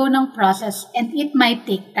nag-undergo ng process and it might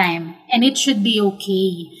take time. And it should be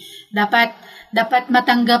okay. Dapat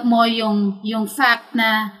matanggap mo yung fact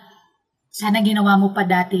na Sana ginawa mo pa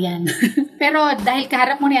dati yan. Pero dahil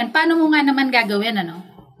kaharap mo na yan, paano mo nga naman gagawin, ano?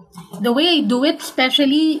 The way I do it,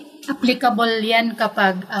 especially applicable yan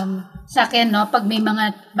kapag sa akin, no, pag may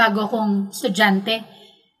mga bago kong estudyante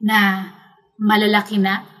na malalaki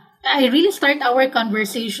na, I really start our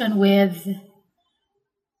conversation with,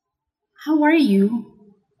 how are you?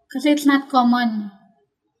 Kasi it's not common.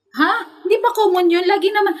 Ha? Hindi ba common yun?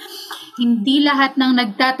 Lagi naman. Hindi lahat ng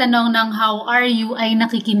nagtatanong ng how are you ay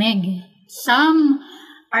nakikinig. Some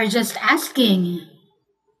are just asking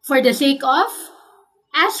for the sake of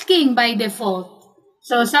asking by default.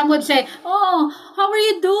 So some would say, oh, how are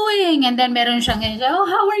you doing? And then meron siyang ganyan, oh,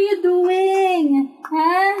 how are you doing?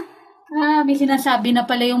 Ha? May sinasabi na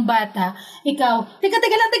pala yung bata. Ikaw, teka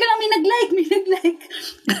lang, may nag-like.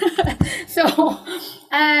 So,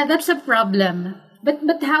 that's a problem.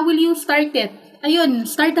 But how will you start it? Ayun,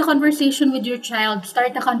 start a conversation with your child.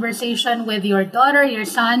 Start a conversation with your daughter, your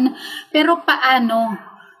son. Pero paano?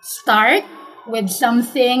 Start with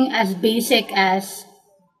something as basic as,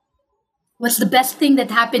 what's the best thing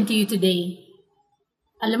that happened to you today?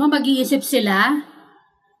 Alam mo, mag-iisip sila,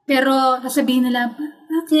 pero sasabihin nila,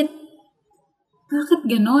 bakit? Bakit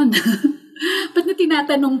ganon? Ba't na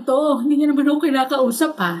tinatanong to? Hindi niya naman ako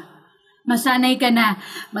kinakausap Masanay ka na.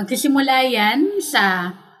 Magsisimula yan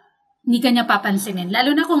sa hindi ka niya papansinin.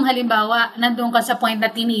 Lalo na kung halimbawa, nandun ka sa point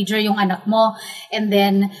na teenager yung anak mo and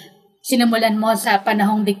then sinimulan mo sa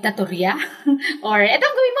panahong diktatorya or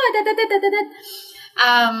etong gawin mo,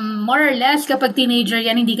 more or less kapag teenager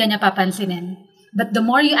yan, hindi ka niya papansinin. But the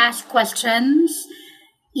more you ask questions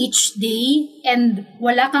each day and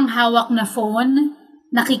wala kang hawak na phone,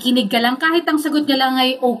 nakikinig ka lang, kahit ang sagot niya lang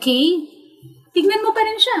ay okay, tignan mo pa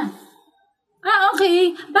rin siya.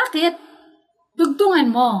 Okay. Bakit?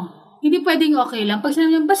 Dugtungan mo. Hindi pwedeng okay lang. Pag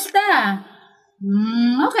sinabi niya, basta.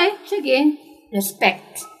 Okay, sige.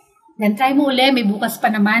 Respect. Then try mo uli, may bukas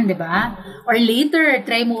pa naman, di ba? Or later,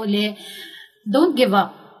 try mo uli. Don't give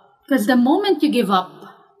up. Because the moment you give up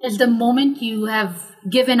is the moment you have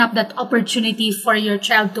given up that opportunity for your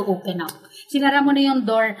child to open up. Sinara mo na yung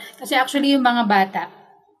door. Kasi actually yung mga bata,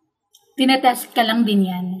 tinetest ka lang din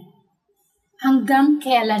yan. Hanggang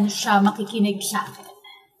kailan siya makikinig sa akin?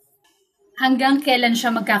 Hanggang kailan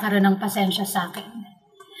siya magkakaroon ng pasensya sa akin?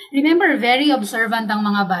 Remember, very observant ang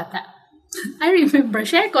mga bata. I remember,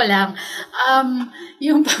 share ko lang,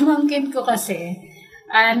 yung pamangkin ko kasi,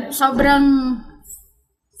 sobrang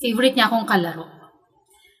favorite niya akong kalaro.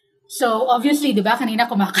 So, obviously, di ba, kanina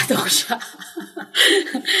kumakatok siya.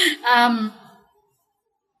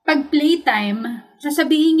 Pag playtime,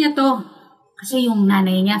 sasabihin niya to, kasi yung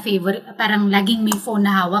nanay niya, favorite, parang laging may phone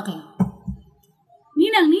na hawak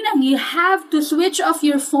Ninang, you have to switch off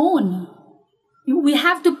your phone. We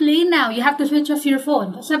have to play now. You have to switch off your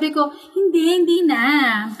phone. Sabi ko, hindi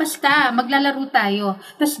na. Basta, maglalaro tayo.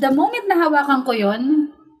 Tapos the moment na hawakan ko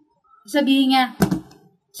yon, sabihin niya,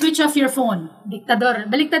 switch off your phone. Diktador.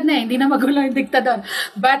 Baliktad na hindi na magulang yung diktador.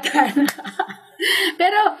 Bata na.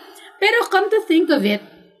 pero come to think of it,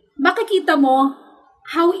 makikita mo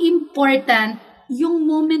how important yung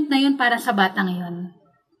moment na yun para sa batang yun.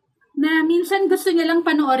 Na minsan gusto niya lang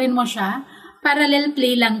panoorin mo siya, parallel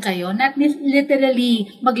play lang kayo, not literally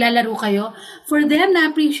maglalaro kayo. For them,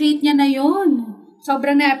 na-appreciate niya na yun.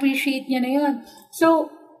 Sobrang na-appreciate niya na yun. So,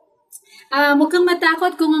 huwag kang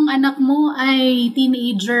matakot kung ang anak mo ay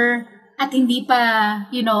teenager at hindi pa,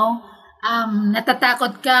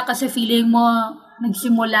 natatakot ka kasi feeling mo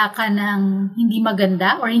nagsimula ka ng hindi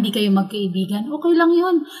maganda or hindi kayo magkaibigan. Okay lang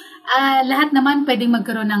yun. Lahat naman pwedeng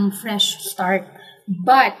magkaroon ng fresh start.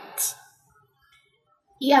 But,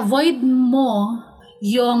 i-avoid mo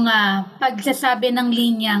yung pagsasabi ng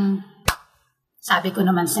linyang, sabi ko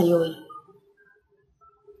naman sa'yo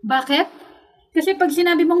Bakit? Kasi pag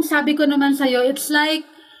sinabi mong sabi ko naman sa'yo, it's like,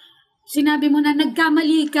 sinabi mo na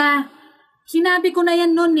nagkamali ka. Sinabi ko na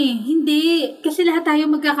yan nun Hindi. Kasi lahat tayo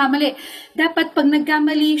magkakamali. Dapat pag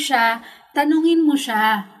nagkamali siya, tanungin mo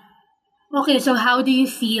siya. Okay, so how do you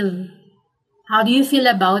feel? How do you feel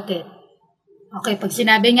about it? Okay, pag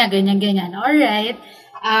sinabi nga, ganyan-ganyan. Alright.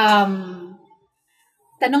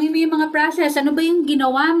 Tanungin mo yung mga process. Ano ba yung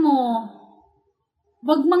ginawa mo?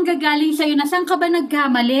 Huwag manggagaling sa'yo na saan ka ba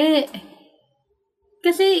nagkamali?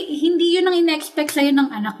 Kasi hindi yun ang ina-expect sa'yo ng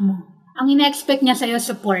anak mo. Ang ina-expect niya sa'yo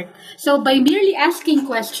support. So, by merely asking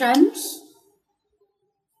questions,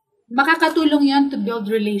 makakatulong yan to build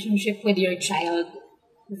relationship with your child.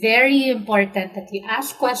 Very important that you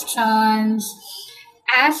ask questions,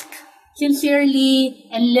 ask sincerely,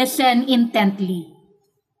 and listen intently.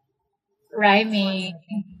 Rhyming.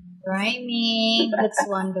 That's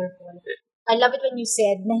wonderful. I love it when you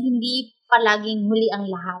said na hindi palaging huli ang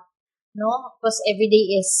lahat. no? Because every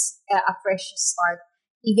day is a fresh start.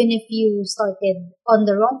 Even if you started on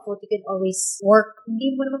the wrong foot, you can always work.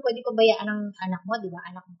 Hindi mo naman pwede pabayaan ng anak mo, di ba?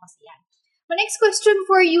 Anak mo kasi yan. The next question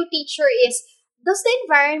for you, teacher, is, does the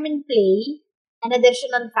environment play an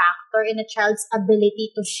additional factor in a child's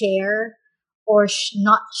ability to share or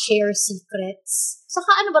not share secrets?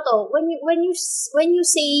 Saka ano ba to? When you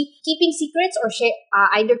say keeping secrets or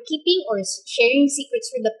either keeping or sharing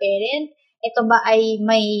secrets with the parent, ito ba ay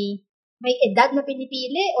may edad na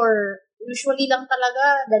pinipili or usually lang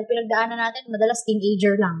talaga dahil pinagdaanan natin madalas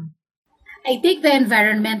teenager lang? I take the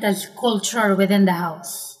environment as culture within the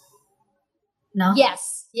house. No?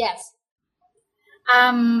 Yes.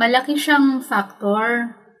 Malaki siyang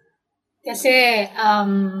factor. Kasi,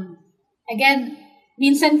 again,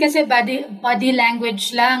 minsan kasi body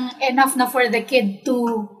language lang, enough na for the kid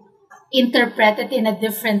to interpret it in a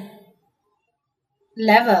different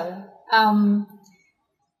level.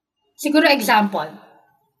 Siguro example,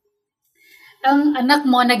 ang anak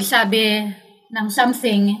mo nagsabi ng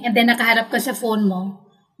something and then nakaharap ka sa phone mo,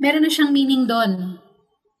 meron na siyang meaning doon.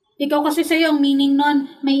 Ikaw kasi sa'yo, ang meaning nun,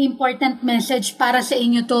 may important message para sa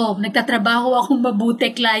inyo to. Nagtatrabaho akong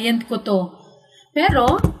mabuti, client ko to.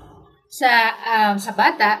 Pero, sa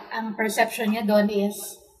bata, ang perception niya doon is,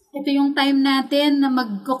 ito yung time natin na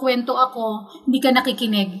magkukwento ako, hindi ka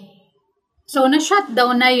nakikinig. So,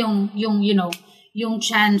 na-shutdown na yung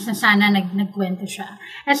chance na sana nagkwento siya.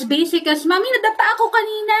 As basic as, Mami, nadapa ako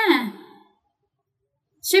kanina.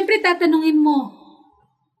 Siyempre, tatanungin mo,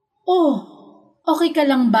 okay ka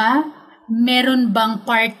lang ba? Meron bang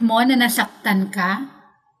part mo na nasaktan ka?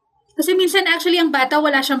 Kasi minsan actually ang bata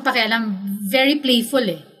wala siyang pakialam. Very playful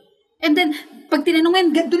eh. And then, pag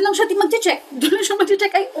tinanungan, doon lang siya mag-check.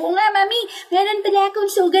 Ay, oo nga, Mami, meron pala akong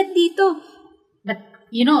sugat dito. But,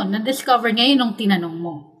 na-discover niya yun nung tinanong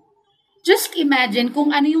mo. Just imagine kung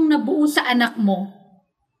ano yung nabuo sa anak mo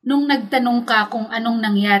nung nagtanong ka kung anong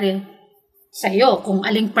nangyari sa'yo, kung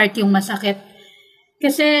aling part yung masakit.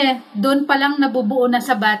 Kasi doon pa lang nabubuo na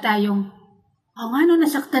sa bata yung,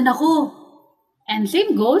 nasaktan ako. And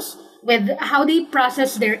same goes with how they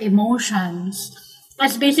process their emotions.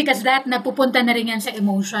 As basic as that, napupunta na rin yan sa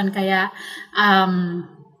emotion. Kaya,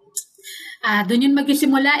 doon yun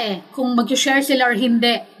magsisimula kung mag-share sila or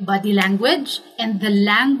hindi. Body language and the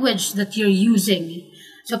language that you're using.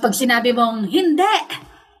 So pag sinabi mong, hindi,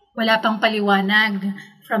 wala pang paliwanag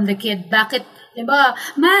from the kid. Bakit? Diba?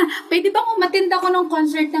 Ma, pwede bang umattend ako ng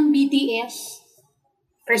concert ng BTS?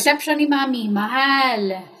 Perception ni Mami,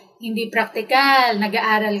 mahal, hindi practical,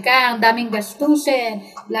 nag-aaral ka, ang daming gastusin,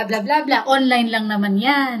 bla bla bla bla, online lang naman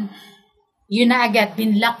yan. Yun na agad,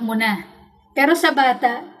 binlock mo na. Pero sa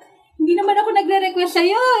bata, hindi naman ako nagre-request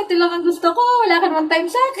sa'yo, ito lang ang gusto ko, wala ka naman time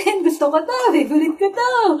sa akin, gusto ko to, favorite ko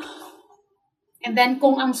to. And then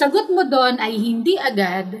kung ang sagot mo doon ay hindi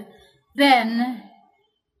agad, then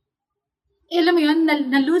alam mo yun,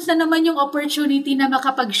 na-lose na naman yung opportunity na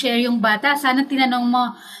makapag-share yung bata. Sana tinanong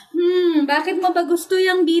mo, bakit mo ba gusto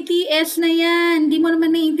yung BTS na yan? Hindi mo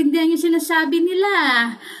naman naiintindihan yung sinasabi nila.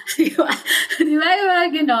 Di ba?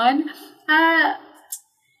 Yung ganon.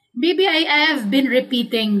 Maybe I have been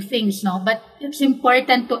repeating things, no? But it's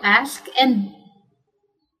important to ask and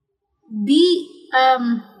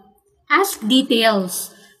ask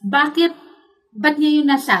details. Ba't niya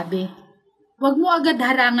yung nasabi? Huwag mo agad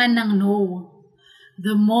harangan ng no.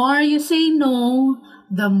 The more you say no,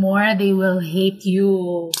 the more they will hate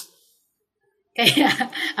you. Kaya,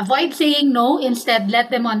 avoid saying no. Instead,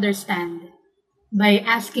 let them understand by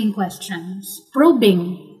asking questions.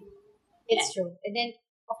 Probing. It's true. And then,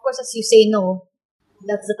 of course, as you say no,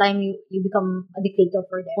 that's the time you become a dictator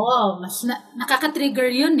for them. Mas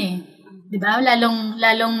nakaka-trigger yun eh. Diba?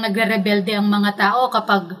 Lalong nagre-rebelde ang mga tao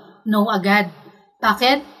kapag no agad.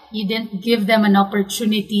 Bakit? You didn't give them an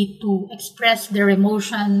opportunity to express their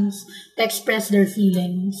emotions, to express their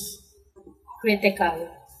feelings.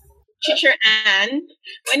 Critical. Teacher Anne,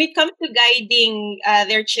 when it comes to guiding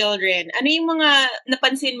their children, ano yung mga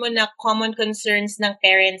napansin mo na common concerns ng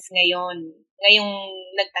parents ngayong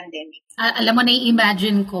nag-pandemic? Alam mo,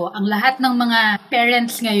 na-imagine ko, ang lahat ng mga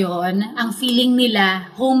parents ngayon, ang feeling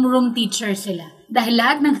nila, homeroom teacher sila. Dahil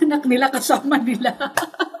lahat ng anak nila kasama nila.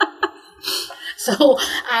 So,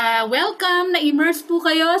 welcome, na-immerse po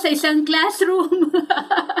kayo sa isang classroom.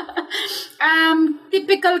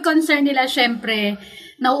 Typical concern nila, syempre,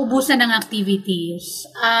 nauubusan ng activities.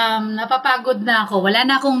 Napapagod na ako, wala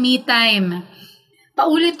na akong me time.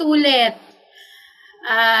 Paulit-ulit.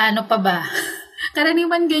 Ano pa ba?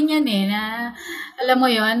 Karaniwan ganyan na, alam mo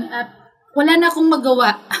yon, wala na akong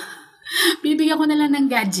magawa. Bibigyan ko na lang ng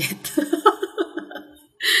gadget.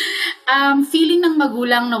 feeling ng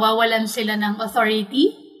magulang nawawalan sila ng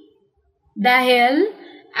authority dahil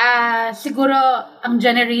siguro ang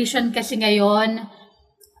generation kasi ngayon,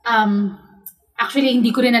 actually hindi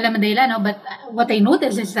ko rin alam ang dahilan, no? But what I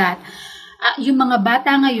notice is that yung mga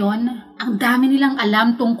bata ngayon, ang dami nilang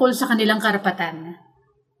alam tungkol sa kanilang karapatan.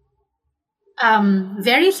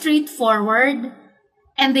 Very straightforward,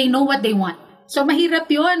 and they know what they want. So mahirap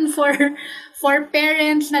yun for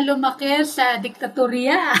parents na lumaki sa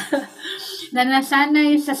diktatorya na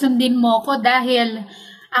nasanay sa sundin mo ko dahil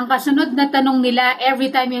ang kasunod na tanong nila every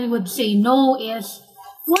time you would say no is,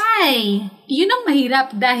 why? Yun ang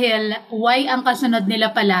mahirap dahil why ang kasunod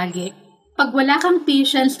nila palagi. Pag wala kang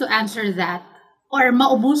patience to answer that or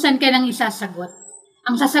maubusan ka ng isasagot,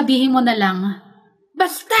 ang sasabihin mo na lang,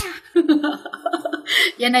 basta!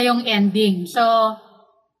 Yan na yung ending. So,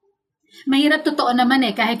 mahirap totoo naman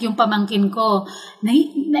kahit yung pamangkin ko,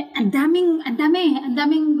 ang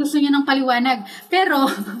daming gusto niya ng paliwanag. Pero,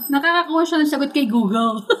 nakakakuha siya ng sagot kay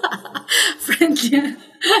Google. Friend niya.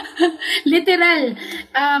 Literal.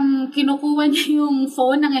 Kinukuha niya yung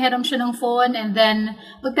phone, nangihiram siya ng phone, and then,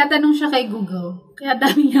 magtatanong siya kay Google. Kaya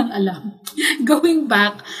dami niyang alam. Going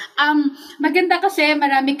back, maganda kasi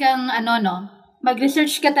marami kang,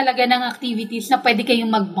 mag-research ka talaga ng activities na pwede kayong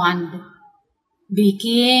mag-bond.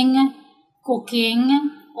 Baking, cooking,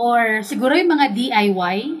 or siguro yung mga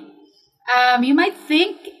DIY. You might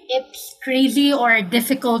think it's crazy or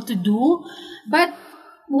difficult to do, but,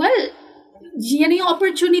 well, yan yung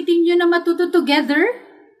opportunity nyo na matuto together,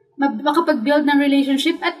 makapag-build ng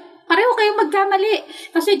relationship, at pareho kayong magkamali.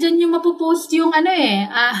 Kasi dyan yung mapupost yung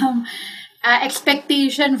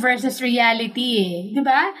expectation versus reality, di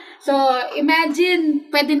ba? So, imagine,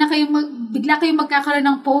 pwede na bigla kayong magkakaroon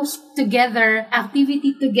ng post together,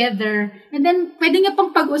 activity together, and then, pwede nga pang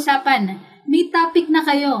pag-usapan. May topic na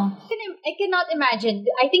kayo. I cannot imagine.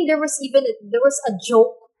 I think there was a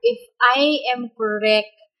joke, if I am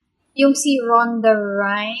correct, yung si Rhonda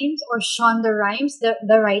Rhimes, or Shonda Rhimes,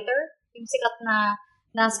 the writer, yung sikat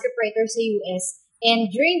na scriptwriter sa US, and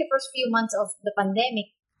during the first few months of the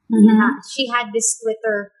pandemic, she had this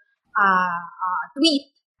Twitter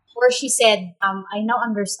tweet where she said, I now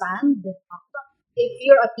understand if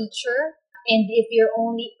you're a teacher and if you're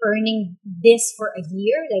only earning this for a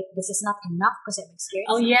year, like this is not enough because I'm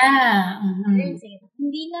experiencing. Oh yeah.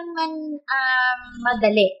 Hindi naman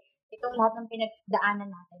madali itong lahat ng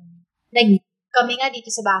pinagdaanan natin. Like kami nga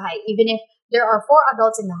dito sa bahay, even if there are 4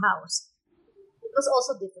 adults in the house, it was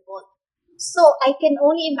also difficult. So I can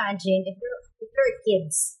only imagine if there are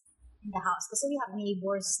kids in the house, kasi we have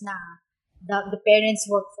neighbors na the parents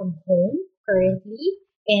work from home currently,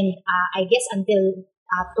 and I guess until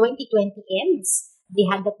 2020 ends, they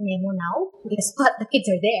had that memo now. Guess what? The kids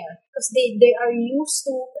are there because they are used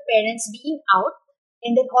to the parents being out,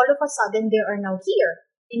 and then all of a sudden they are now here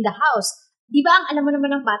in the house. Di ba ang alam mo naman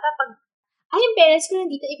ng bata pag yung parents ko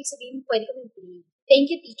nandito, ibig sabihin pwede kami play. Thank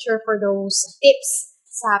you, teacher, for those tips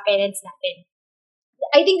sa parents natin.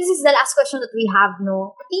 I think this is the last question that we have,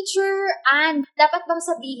 no? Teacher, and dapat bang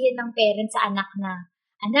sabihin ng parents sa anak na,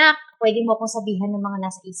 anak, pwede mo akong sabihan ng mga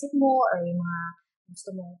nasa isip mo or yung mga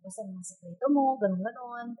gusto mo, basta mga sekreto mo,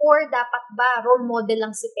 ganun-ganon. Or dapat ba role model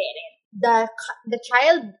lang si parent? The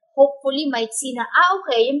child hopefully might see na,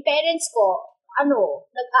 okay, yung parents ko,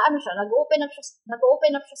 nag-open up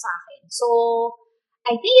siya sa akin. So,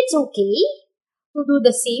 I think it's okay to do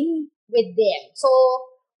the same with them. So,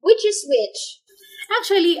 which is which?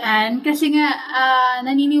 Actually, Anne, kasi nga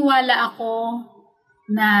naniniwala ako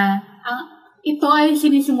na ito ay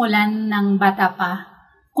sinisimulan ng bata pa.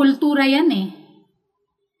 Kultura yan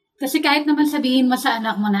Kasi kahit naman sabihin mo sa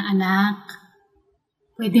anak mo na, anak,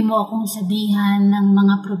 pwede mo akong sabihan ng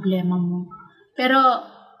mga problema mo. Pero,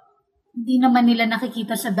 hindi naman nila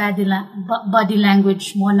nakikita sa body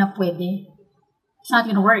language mo na pwede. It's not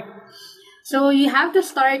gonna work. So, you have to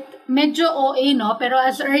start, medyo OA, no? Pero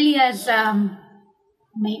as early as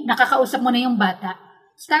nakakausap mo na yung bata,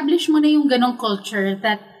 establish mo na yung ganong culture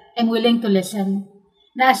that I'm willing to listen.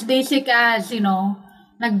 Na as basic as,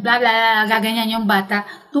 gaganyan yung bata,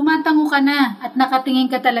 tumatango ka na at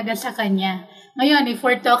nakatingin ka talaga sa kanya. Ngayon, if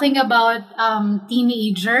we're talking about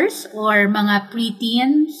teenagers or mga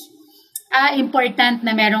preteens, important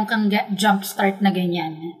na meron kang jump start na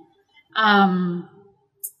ganyan.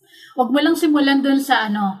 Huwag mo lang simulan dun sa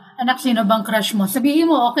anak, sino bang crush mo? Sabihin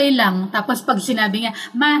mo, okay lang. Tapos pag sinabi niya,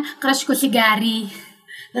 ma, crush ko si Gary.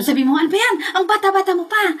 Tapos sabihin mo, ano ba yan? Ang bata-bata mo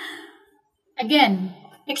pa. Again,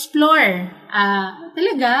 explore.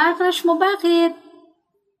 Talaga? Crush mo? Bakit?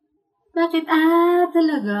 Bakit?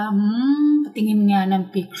 Talaga? Patingin nga ng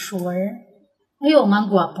picture. Ayaw, nga,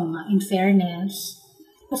 gwapo nga. In fairness.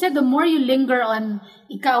 Kasi the more you linger on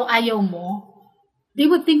ikaw ayaw mo, they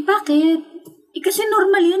would think, bakit? Kasi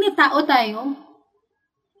normal yun, tao tayo.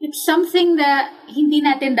 It's something that hindi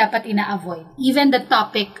natin dapat ina-avoid. Even the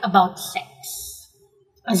topic about sex.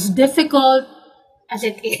 As difficult as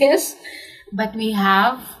it is, but we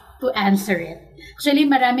have to answer it. Actually,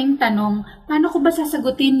 maraming tanong, paano ko ba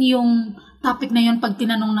sasagutin yung topic na yun pag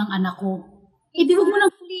tinanong ng anak ko? Di huwag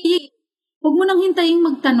mo nang hintayin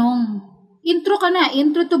magtanong. Intro ka na,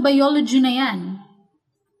 intro to biology na yan.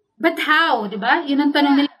 But how, di ba? Yun ang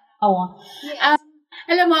tanong nila. How?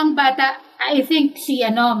 Alam mo, ang bata, I think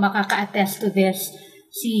makaka-attest to this,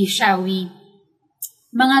 si Shawi.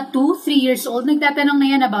 Mga 2-3 years old, nagtatanong na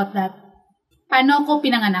yan about that. Paano ako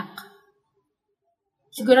pinanganak?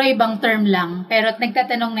 Siguro ibang term lang, pero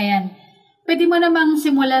nagtatanong na yan. Pwede mo namang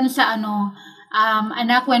simulan sa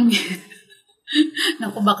anak, when we...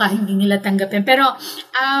 Naku, baka hindi nila tanggapin. Pero,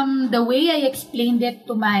 the way I explained it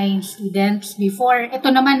to my students before, ito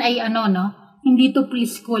naman ay hindi to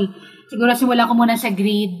preschool. Siguro simula ko muna sa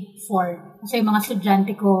grade 4. Kasi yung mga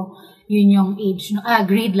estudyante ko, yun yung age,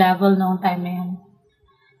 grade level noong time na yun.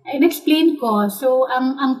 In-explain ko, so,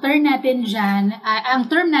 ang term natin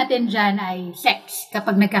dyan ay sex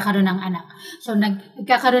kapag nagkakaroon ng anak. So,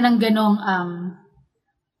 nagkakaroon ng ganong,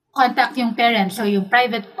 contact yung parents. So, yung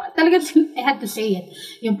private part, talaga, I had to say it.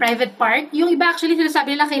 Yung private part, yung iba actually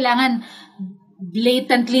sinasabi nila kailangan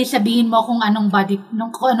blatantly sabihin mo kung anong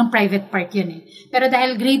private part yun eh. Pero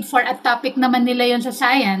dahil grade 4 at topic naman nila yun sa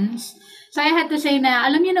science, so I had to say na,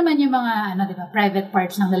 alam niyo naman yung mga, diba, private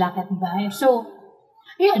parts ng lalaki at babae. So,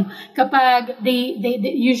 yun, kapag they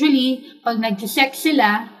usually, pag nag-sex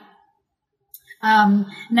sila,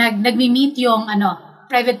 nagmi-meet yung,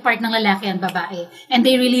 private part ng lalaki and babae. And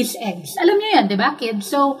they release eggs. Alam niyo yan, di ba,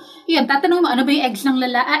 kids? So, yun, tatanong mo, ano ba yung eggs ng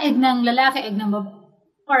lalaki, egg ng babae?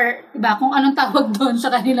 Or, di ba, kung anong tawag doon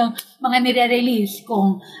sa kanilang mga nire-release.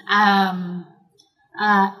 Kung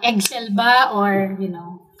egg cell ba or,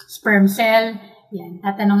 sperm cell. Yan,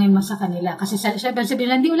 tatanungin mo sa kanila. Kasi syempre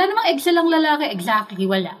sabihin lang, wala namang egg cell ang lalaki. Exactly,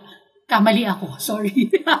 wala. Kamali ako,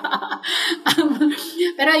 sorry.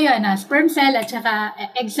 Pero yun, sperm cell at saka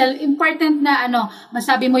egg cell, important na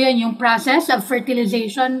masabi mo yun, yung process of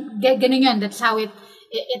fertilization, ganun yun, that's how it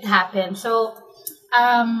happens. So,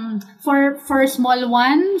 for small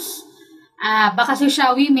ones, baka si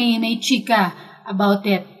Shawi may chika about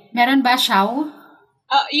it. Meron ba, Shaw?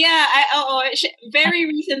 Yeah,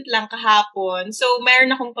 very recent lang kahapon. So,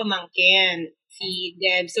 meron akong pamangkin, si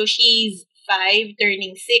Deb. So, she's 5,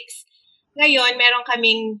 turning 6. Ngayon, meron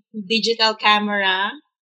kaming digital camera.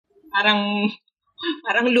 Parang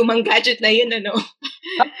lumang gadget na yun,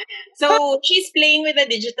 So, she's playing with a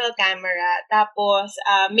digital camera. Tapos,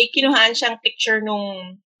 may kinuhaan siyang picture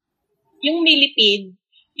yung millipede,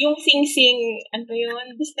 yung sing-sing, ano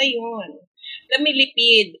yun? Basta yun. The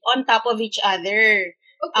millipede on top of each other.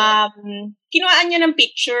 Okay. Kinuhaan niya ng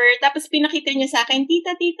picture, tapos pinakita niya sa akin,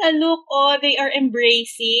 Tita, look, they are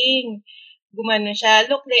embracing. Gumano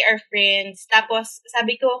siya, look, they are friends. Tapos,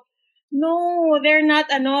 sabi ko, no, they're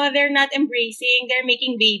not embracing, they're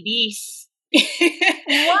making babies.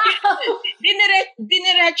 Wow!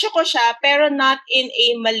 Diniretso ko siya, pero not in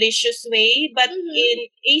a malicious way, but in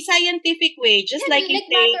a scientific way. Just like you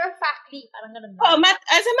say, matter of factly, parang ganun ba?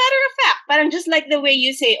 As a matter of fact, parang just like the way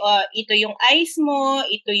you say, ito yung eyes mo,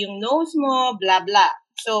 ito yung nose mo, blah, blah.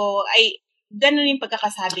 So, ganun yung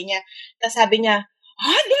pagkakasabi niya. Tapos sabi niya,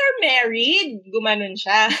 they're married. Gumanon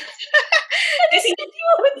siya. Kasi,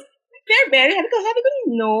 they're married. Sabi ko,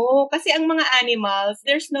 no. Kasi ang mga animals,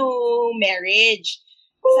 there's no marriage.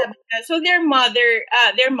 Sabi ko, so their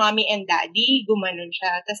mommy and daddy. Gumanon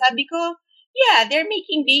siya. Tapos sabi ko, yeah, they're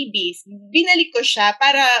making babies. Binalik ko siya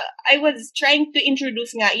para I was trying to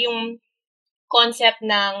introduce nga yung concept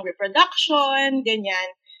ng reproduction,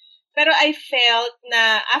 ganyan. Pero I felt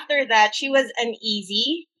na after that, she was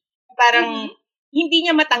uneasy. Parang, hindi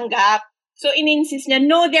niya matanggap. So, in-insist niya,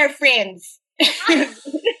 no, they're friends.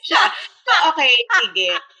 Siya. So, okay,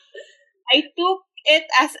 sige. I took it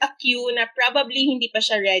as a cue na probably hindi pa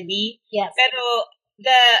siya ready. Yes. Pero,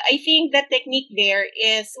 I think the technique there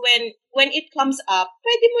is when it comes up,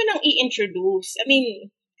 pwede mo nang i-introduce. I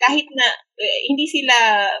mean, kahit na,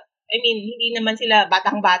 hindi naman sila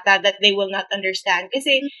batang-bata that they will not understand.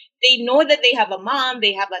 Kasi, they know that they have a mom,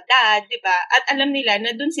 they have a dad, di ba? At alam nila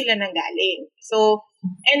na dun sila nanggaling. So,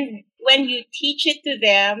 and when you teach it to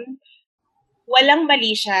them, walang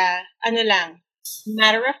mali siya.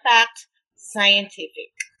 Matter of fact,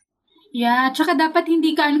 scientific. Yeah, tsaka dapat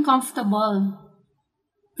hindi ka uncomfortable.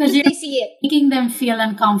 Because you're see it. making them feel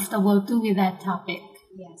uncomfortable too with that topic.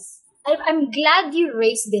 Yes. I'm glad you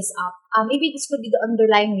raised this up maybe this could be the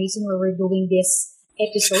underlying reason why we're doing this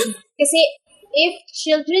episode. Kasi if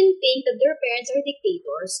children think that their parents are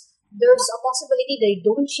dictators, there's a possibility they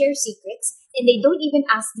don't share secrets and they don't even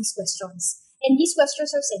ask these questions. And these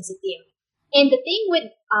questions are sensitive. And the thing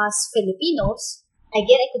with us Filipinos, I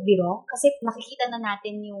could be wrong, kasi nakikita na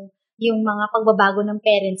natin yung mga pagbabago ng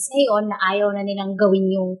parents ngayon na ayaw na nilang gawin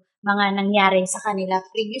yung mga nangyari sa kanila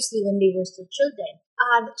previously when they were still children.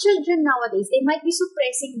 The children nowadays, they might be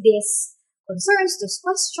suppressing these concerns, these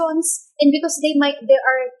questions, and because they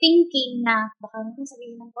are thinking na, baka naman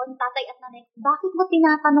sabihin ng tatay at nanay, bakit mo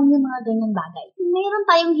tinatanong yung mga ganyang bagay? Mayroon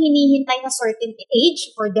tayong hinihintay na certain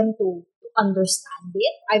age for them to understand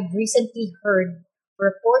it. I've recently heard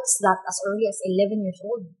reports that as early as 11 years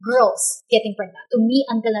old, girls getting pregnant. To me,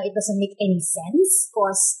 until now, it doesn't make any sense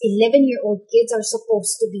because 11-year-old kids are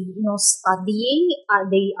supposed to be, studying.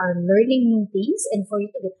 They are learning new things, and for you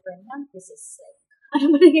to get pregnant, this is like, ano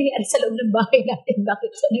ba nangyayari sa loob ng bahay natin?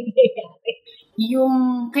 Bakit siya nangyayari?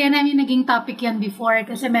 Kaya namin naging topic yan before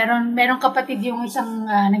kasi meron kapatid yung isang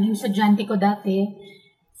naging estudyante ko dati,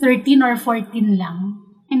 13 or 14 lang,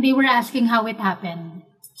 and they were asking how it happened.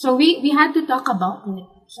 So we had to talk about it.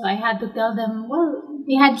 So I had to tell them, well,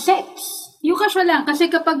 they had sex. Yung casual lang. Kasi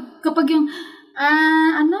kapag yung,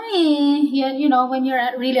 when you're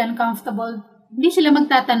really uncomfortable, hindi sila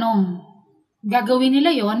magtatanong. Gagawin nila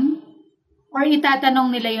yon or itatanong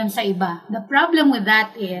nila yon sa iba. The problem with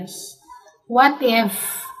that is, what if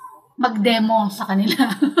mag-demo sa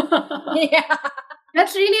kanila? Yeah.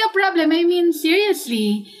 That's really a problem. I mean,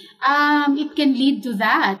 seriously. It can lead to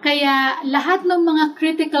that. Kaya lahat ng mga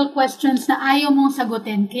critical questions na ayaw mong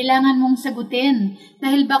sagutin, kailangan mong sagutin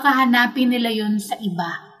dahil baka hanapin nila yun sa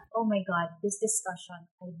iba. Oh my God, this discussion,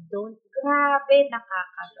 grabe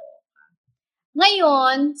nakakaloka.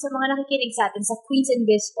 Ngayon, sa mga nakikinig sa atin sa Queens and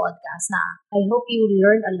Biz podcast na I hope you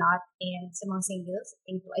learn a lot, and sa mga singles,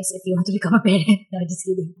 think twice if you want to become a parent. No, just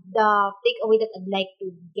kidding. The takeaway that I'd like to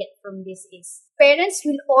get from this is parents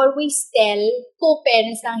will always tell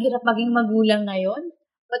co-parents na ang hirap maging magulang ngayon.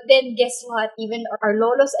 But then, guess what? Even our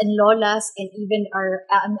lolos and lolas and even our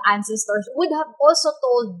ancestors would have also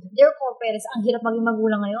told their co-parents ang hirap maging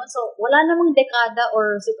magulang ngayon. So, wala namang dekada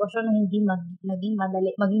or sitwasyon na hindi naging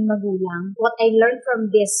madali maging magulang. What I learned from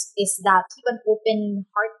this is that keep an open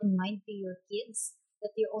heart and mind to your kids,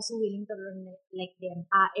 that you're also willing to learn like them.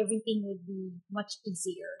 Everything would be much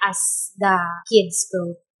easier as the kids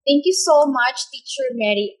grow. Thank you so much, Teacher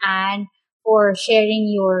Mary Ann, for sharing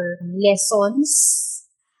your lessons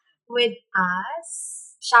with us.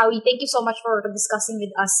 Shawi, thank you so much for discussing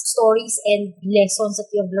with us stories and lessons that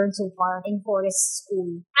you have learned so far in Forest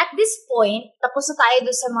School. At this point, tapos na tayo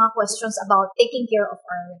doon sa mga questions about taking care of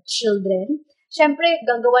our children. Siyempre,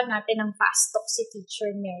 gagawa natin ng fast talk si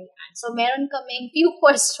Teacher Mary Ann. So, meron kaming few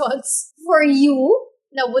questions for you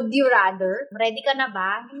na would you rather. Ready ka na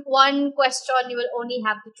ba? One question, you will only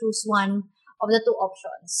have to choose one of the two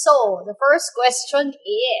options. So, the first question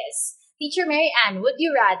is, Teacher Mary Ann, would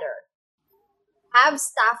you rather have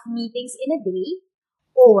staff meetings in a day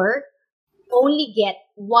or only get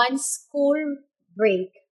one school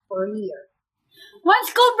break for a year? One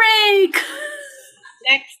school break!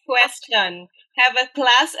 Next question. Have a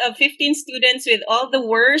class of 15 students with all the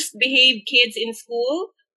worst behaved kids in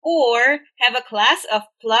school, or have a class of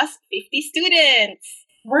plus 50 students?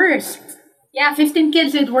 Worst. Yeah, 15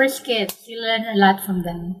 kids with worst kids. You learn a lot from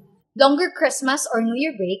them. Longer Christmas or New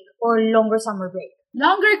Year break or longer summer break?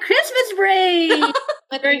 Longer Christmas break!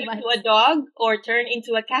 Turn into a dog or turn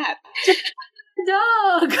into a cat?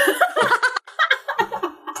 Dog!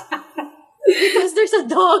 Because there's a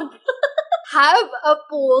dog. Have a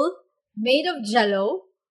pool made of Jell-O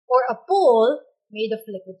or a pool made of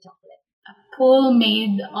liquid chocolate? A pool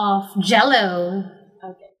made of Jell-O.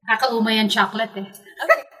 Okay. Kakauma yung chocolate eh.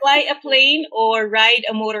 Okay. Fly a plane or ride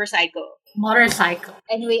a motorcycle? Motorcycle.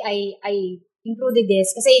 Anyway, I included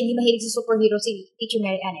this kasi hindi mahilig sa superhero si Teacher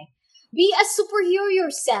Mary Ann eh. Be a superhero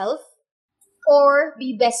yourself or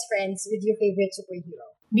be best friends with your favorite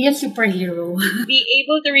superhero? Be a superhero. Be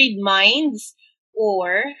able to read minds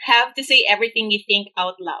or have to say everything you think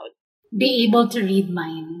out loud? Be able to read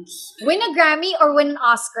minds. Win a Grammy or win an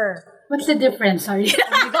Oscar? What's the difference? Sorry. Oh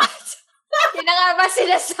my God. Yun na nga ba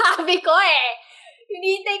sinasabi ko eh.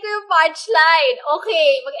 Hinihintay ko yung punchline.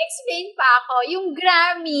 Okay, mag-explain pa ako. Yung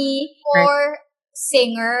Grammy for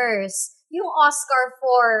singers. Yung Oscar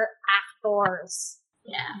for actors.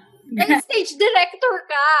 Yeah. And stage director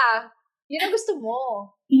ka. Yun ang gusto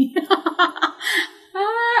mo.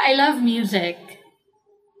 I love music.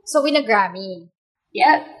 So, win a Grammy.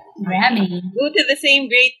 Yep. Grammy. Go to the same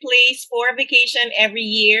great place for vacation every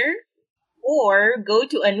year, or go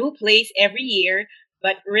to a new place every year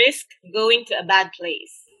but risk going to a bad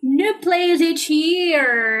place? New place each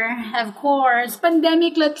year. Of course.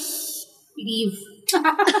 Pandemic, let's leave.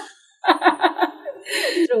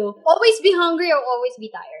 True. Always be hungry or always be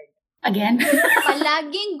tired. Again?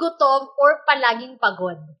 Palaging gutom or palaging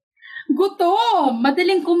pagod. Gutom.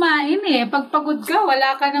 Madaling kumain eh. Pag pagod ka,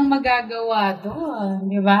 wala ka nang magagawa doon.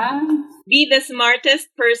 Di ba? Be the smartest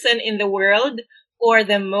person in the world or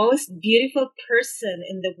the most beautiful person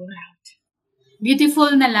in the world?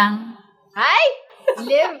 Beautiful na lang. Hi!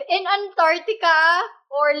 Live in Antarctica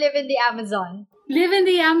or live in the Amazon? Live in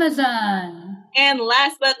the Amazon. And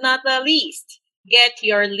last but not the least, get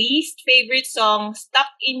your least favorite song stuck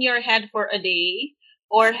in your head for a day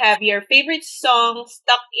or have your favorite song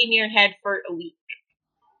stuck in your head for a week.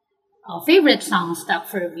 Oh, favorite song stuck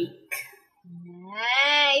for a week.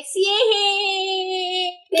 Nice!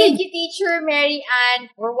 Yay! Thank you, Teacher Mary Ann.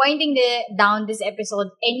 We're winding down this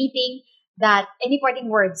episode. Any parting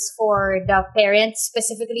words for the parents,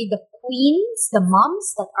 specifically the queens, the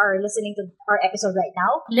moms that are listening to our episode right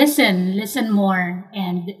now? Listen more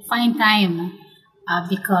and find time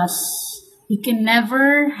because you can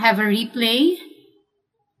never have a replay,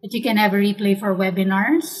 but you can have a replay for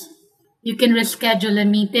webinars. You can reschedule a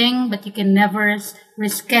meeting, but you can never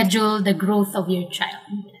reschedule the growth of your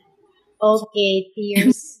child. Okay,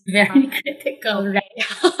 tears. Very critical,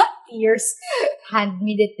 right? Tears. Hand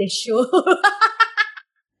me the tissue.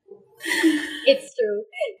 It's true.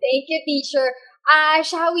 Thank you, teacher.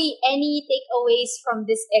 Shall we, any takeaways from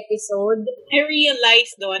this episode? I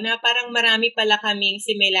realized na parang marami pala kaming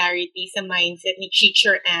similarity sa mindset ni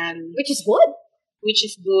Teacher Ann. Which is good. Which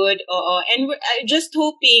is good, oo. And we're just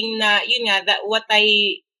hoping na, yun nga, that what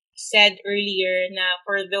I said earlier, na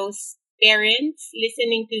for those parents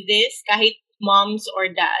listening to this, kahit moms or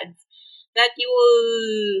dads, that you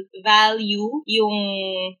will value yung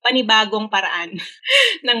panibagong paraan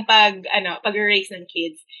ng pag-raise ng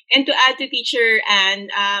kids. And to add to Teacher Ann,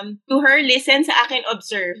 to her, listen, sa akin,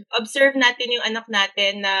 observe. Observe natin yung anak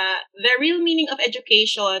natin na the real meaning of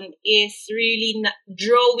education is really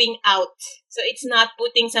drawing out. So it's not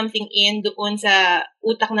putting something in doon sa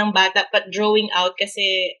utak ng bata, but drawing out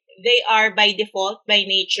kasi they are by default, by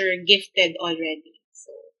nature, gifted already.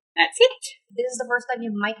 That's it. This is the first time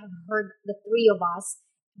you might have heard the three of us,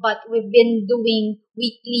 but we've been doing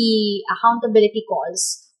weekly accountability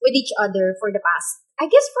calls with each other for the past,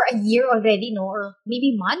 I guess for a year already, no? Or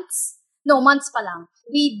maybe months? No, months pa lang.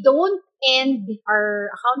 We don't end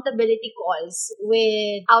our accountability calls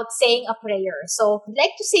without saying a prayer. So I'd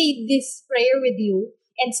like to say this prayer with you,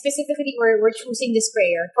 and specifically we're choosing this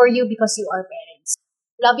prayer for you because you are parents.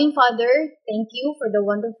 Loving Father, thank you for the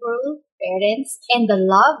wonderful parents and the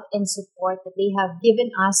love and support that they have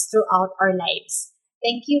given us throughout our lives.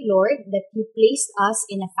 Thank you, Lord, that you placed us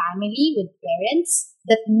in a family with parents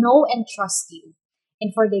that know and trust you,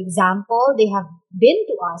 and for the example they have been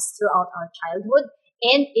to us throughout our childhood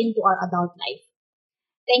and into our adult life.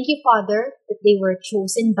 Thank you, Father, that they were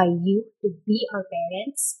chosen by you to be our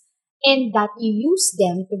parents and that you used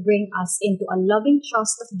them to bring us into a loving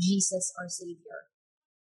trust of Jesus, our Savior.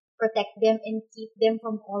 Protect them and keep them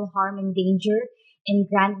from all harm and danger, and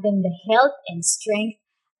grant them the health and strength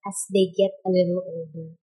as they get a little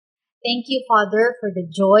older. Thank you, Father, for the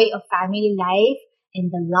joy of family life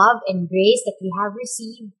and the love and grace that we have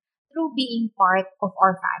received through being part of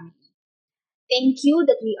our family. Thank you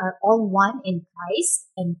that we are all one in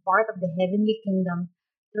Christ and part of the heavenly kingdom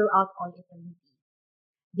throughout all eternity.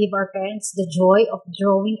 Give our parents the joy of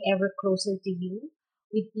drawing ever closer to you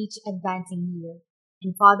with each advancing year.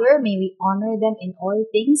 And Father, may we honor them in all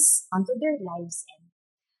things unto their lives' end.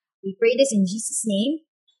 We pray this in Jesus' name.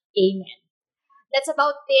 Amen. That's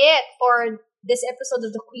about it for this episode of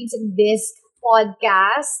the Queens in Biz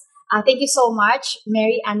podcast. Thank you so much,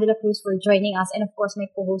 Mary Ann de la Cruz, for joining us. And of course, my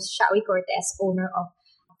co-host, Shawi Cortez, owner of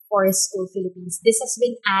Forest School Philippines. This has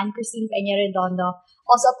been Anne Christine Peña Redondo,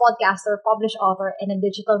 also a podcaster, published author, and a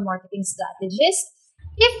digital marketing strategist.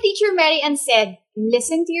 If Teacher Mary Ann said,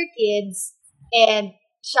 listen to your kids, and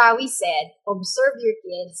Shawi said, observe your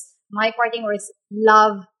kids, my parting words,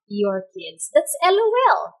 love your kids. That's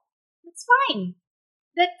LOL. That's fine.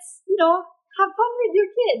 That's, have fun with your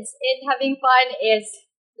kids. And having fun is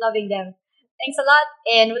loving them. Thanks a lot,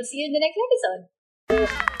 and we'll see you in the next episode.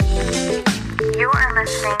 You are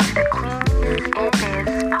listening to the Queens in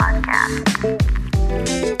Biz podcast.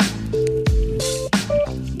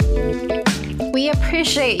 We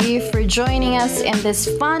appreciate you for joining us in this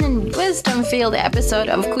fun and wisdom-filled episode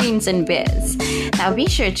of Queens in Biz. Now be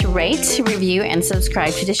sure to rate, review, and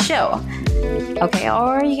subscribe to the show. Okay,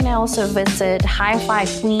 or you can also visit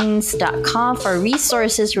hifiqueens.com for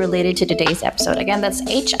resources related to today's episode. Again, that's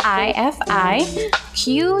HIFIQUEENS,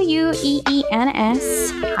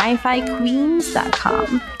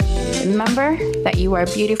 hifiqueens.com. Remember that you are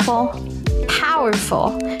beautiful,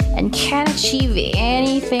 powerful, and can achieve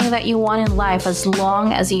anything that you want in life as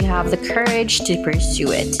long as you have the courage to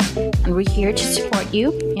pursue it. And we're here to support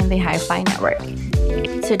you in the Hi-Fi Network.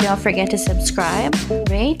 So don't forget to subscribe,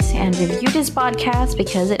 rate, and review this podcast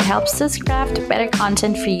because it helps us craft better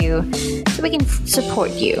content for you so we can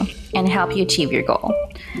support you and help you achieve your goal.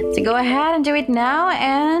 So go ahead and do it now,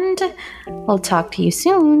 and we'll talk to you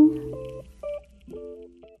soon.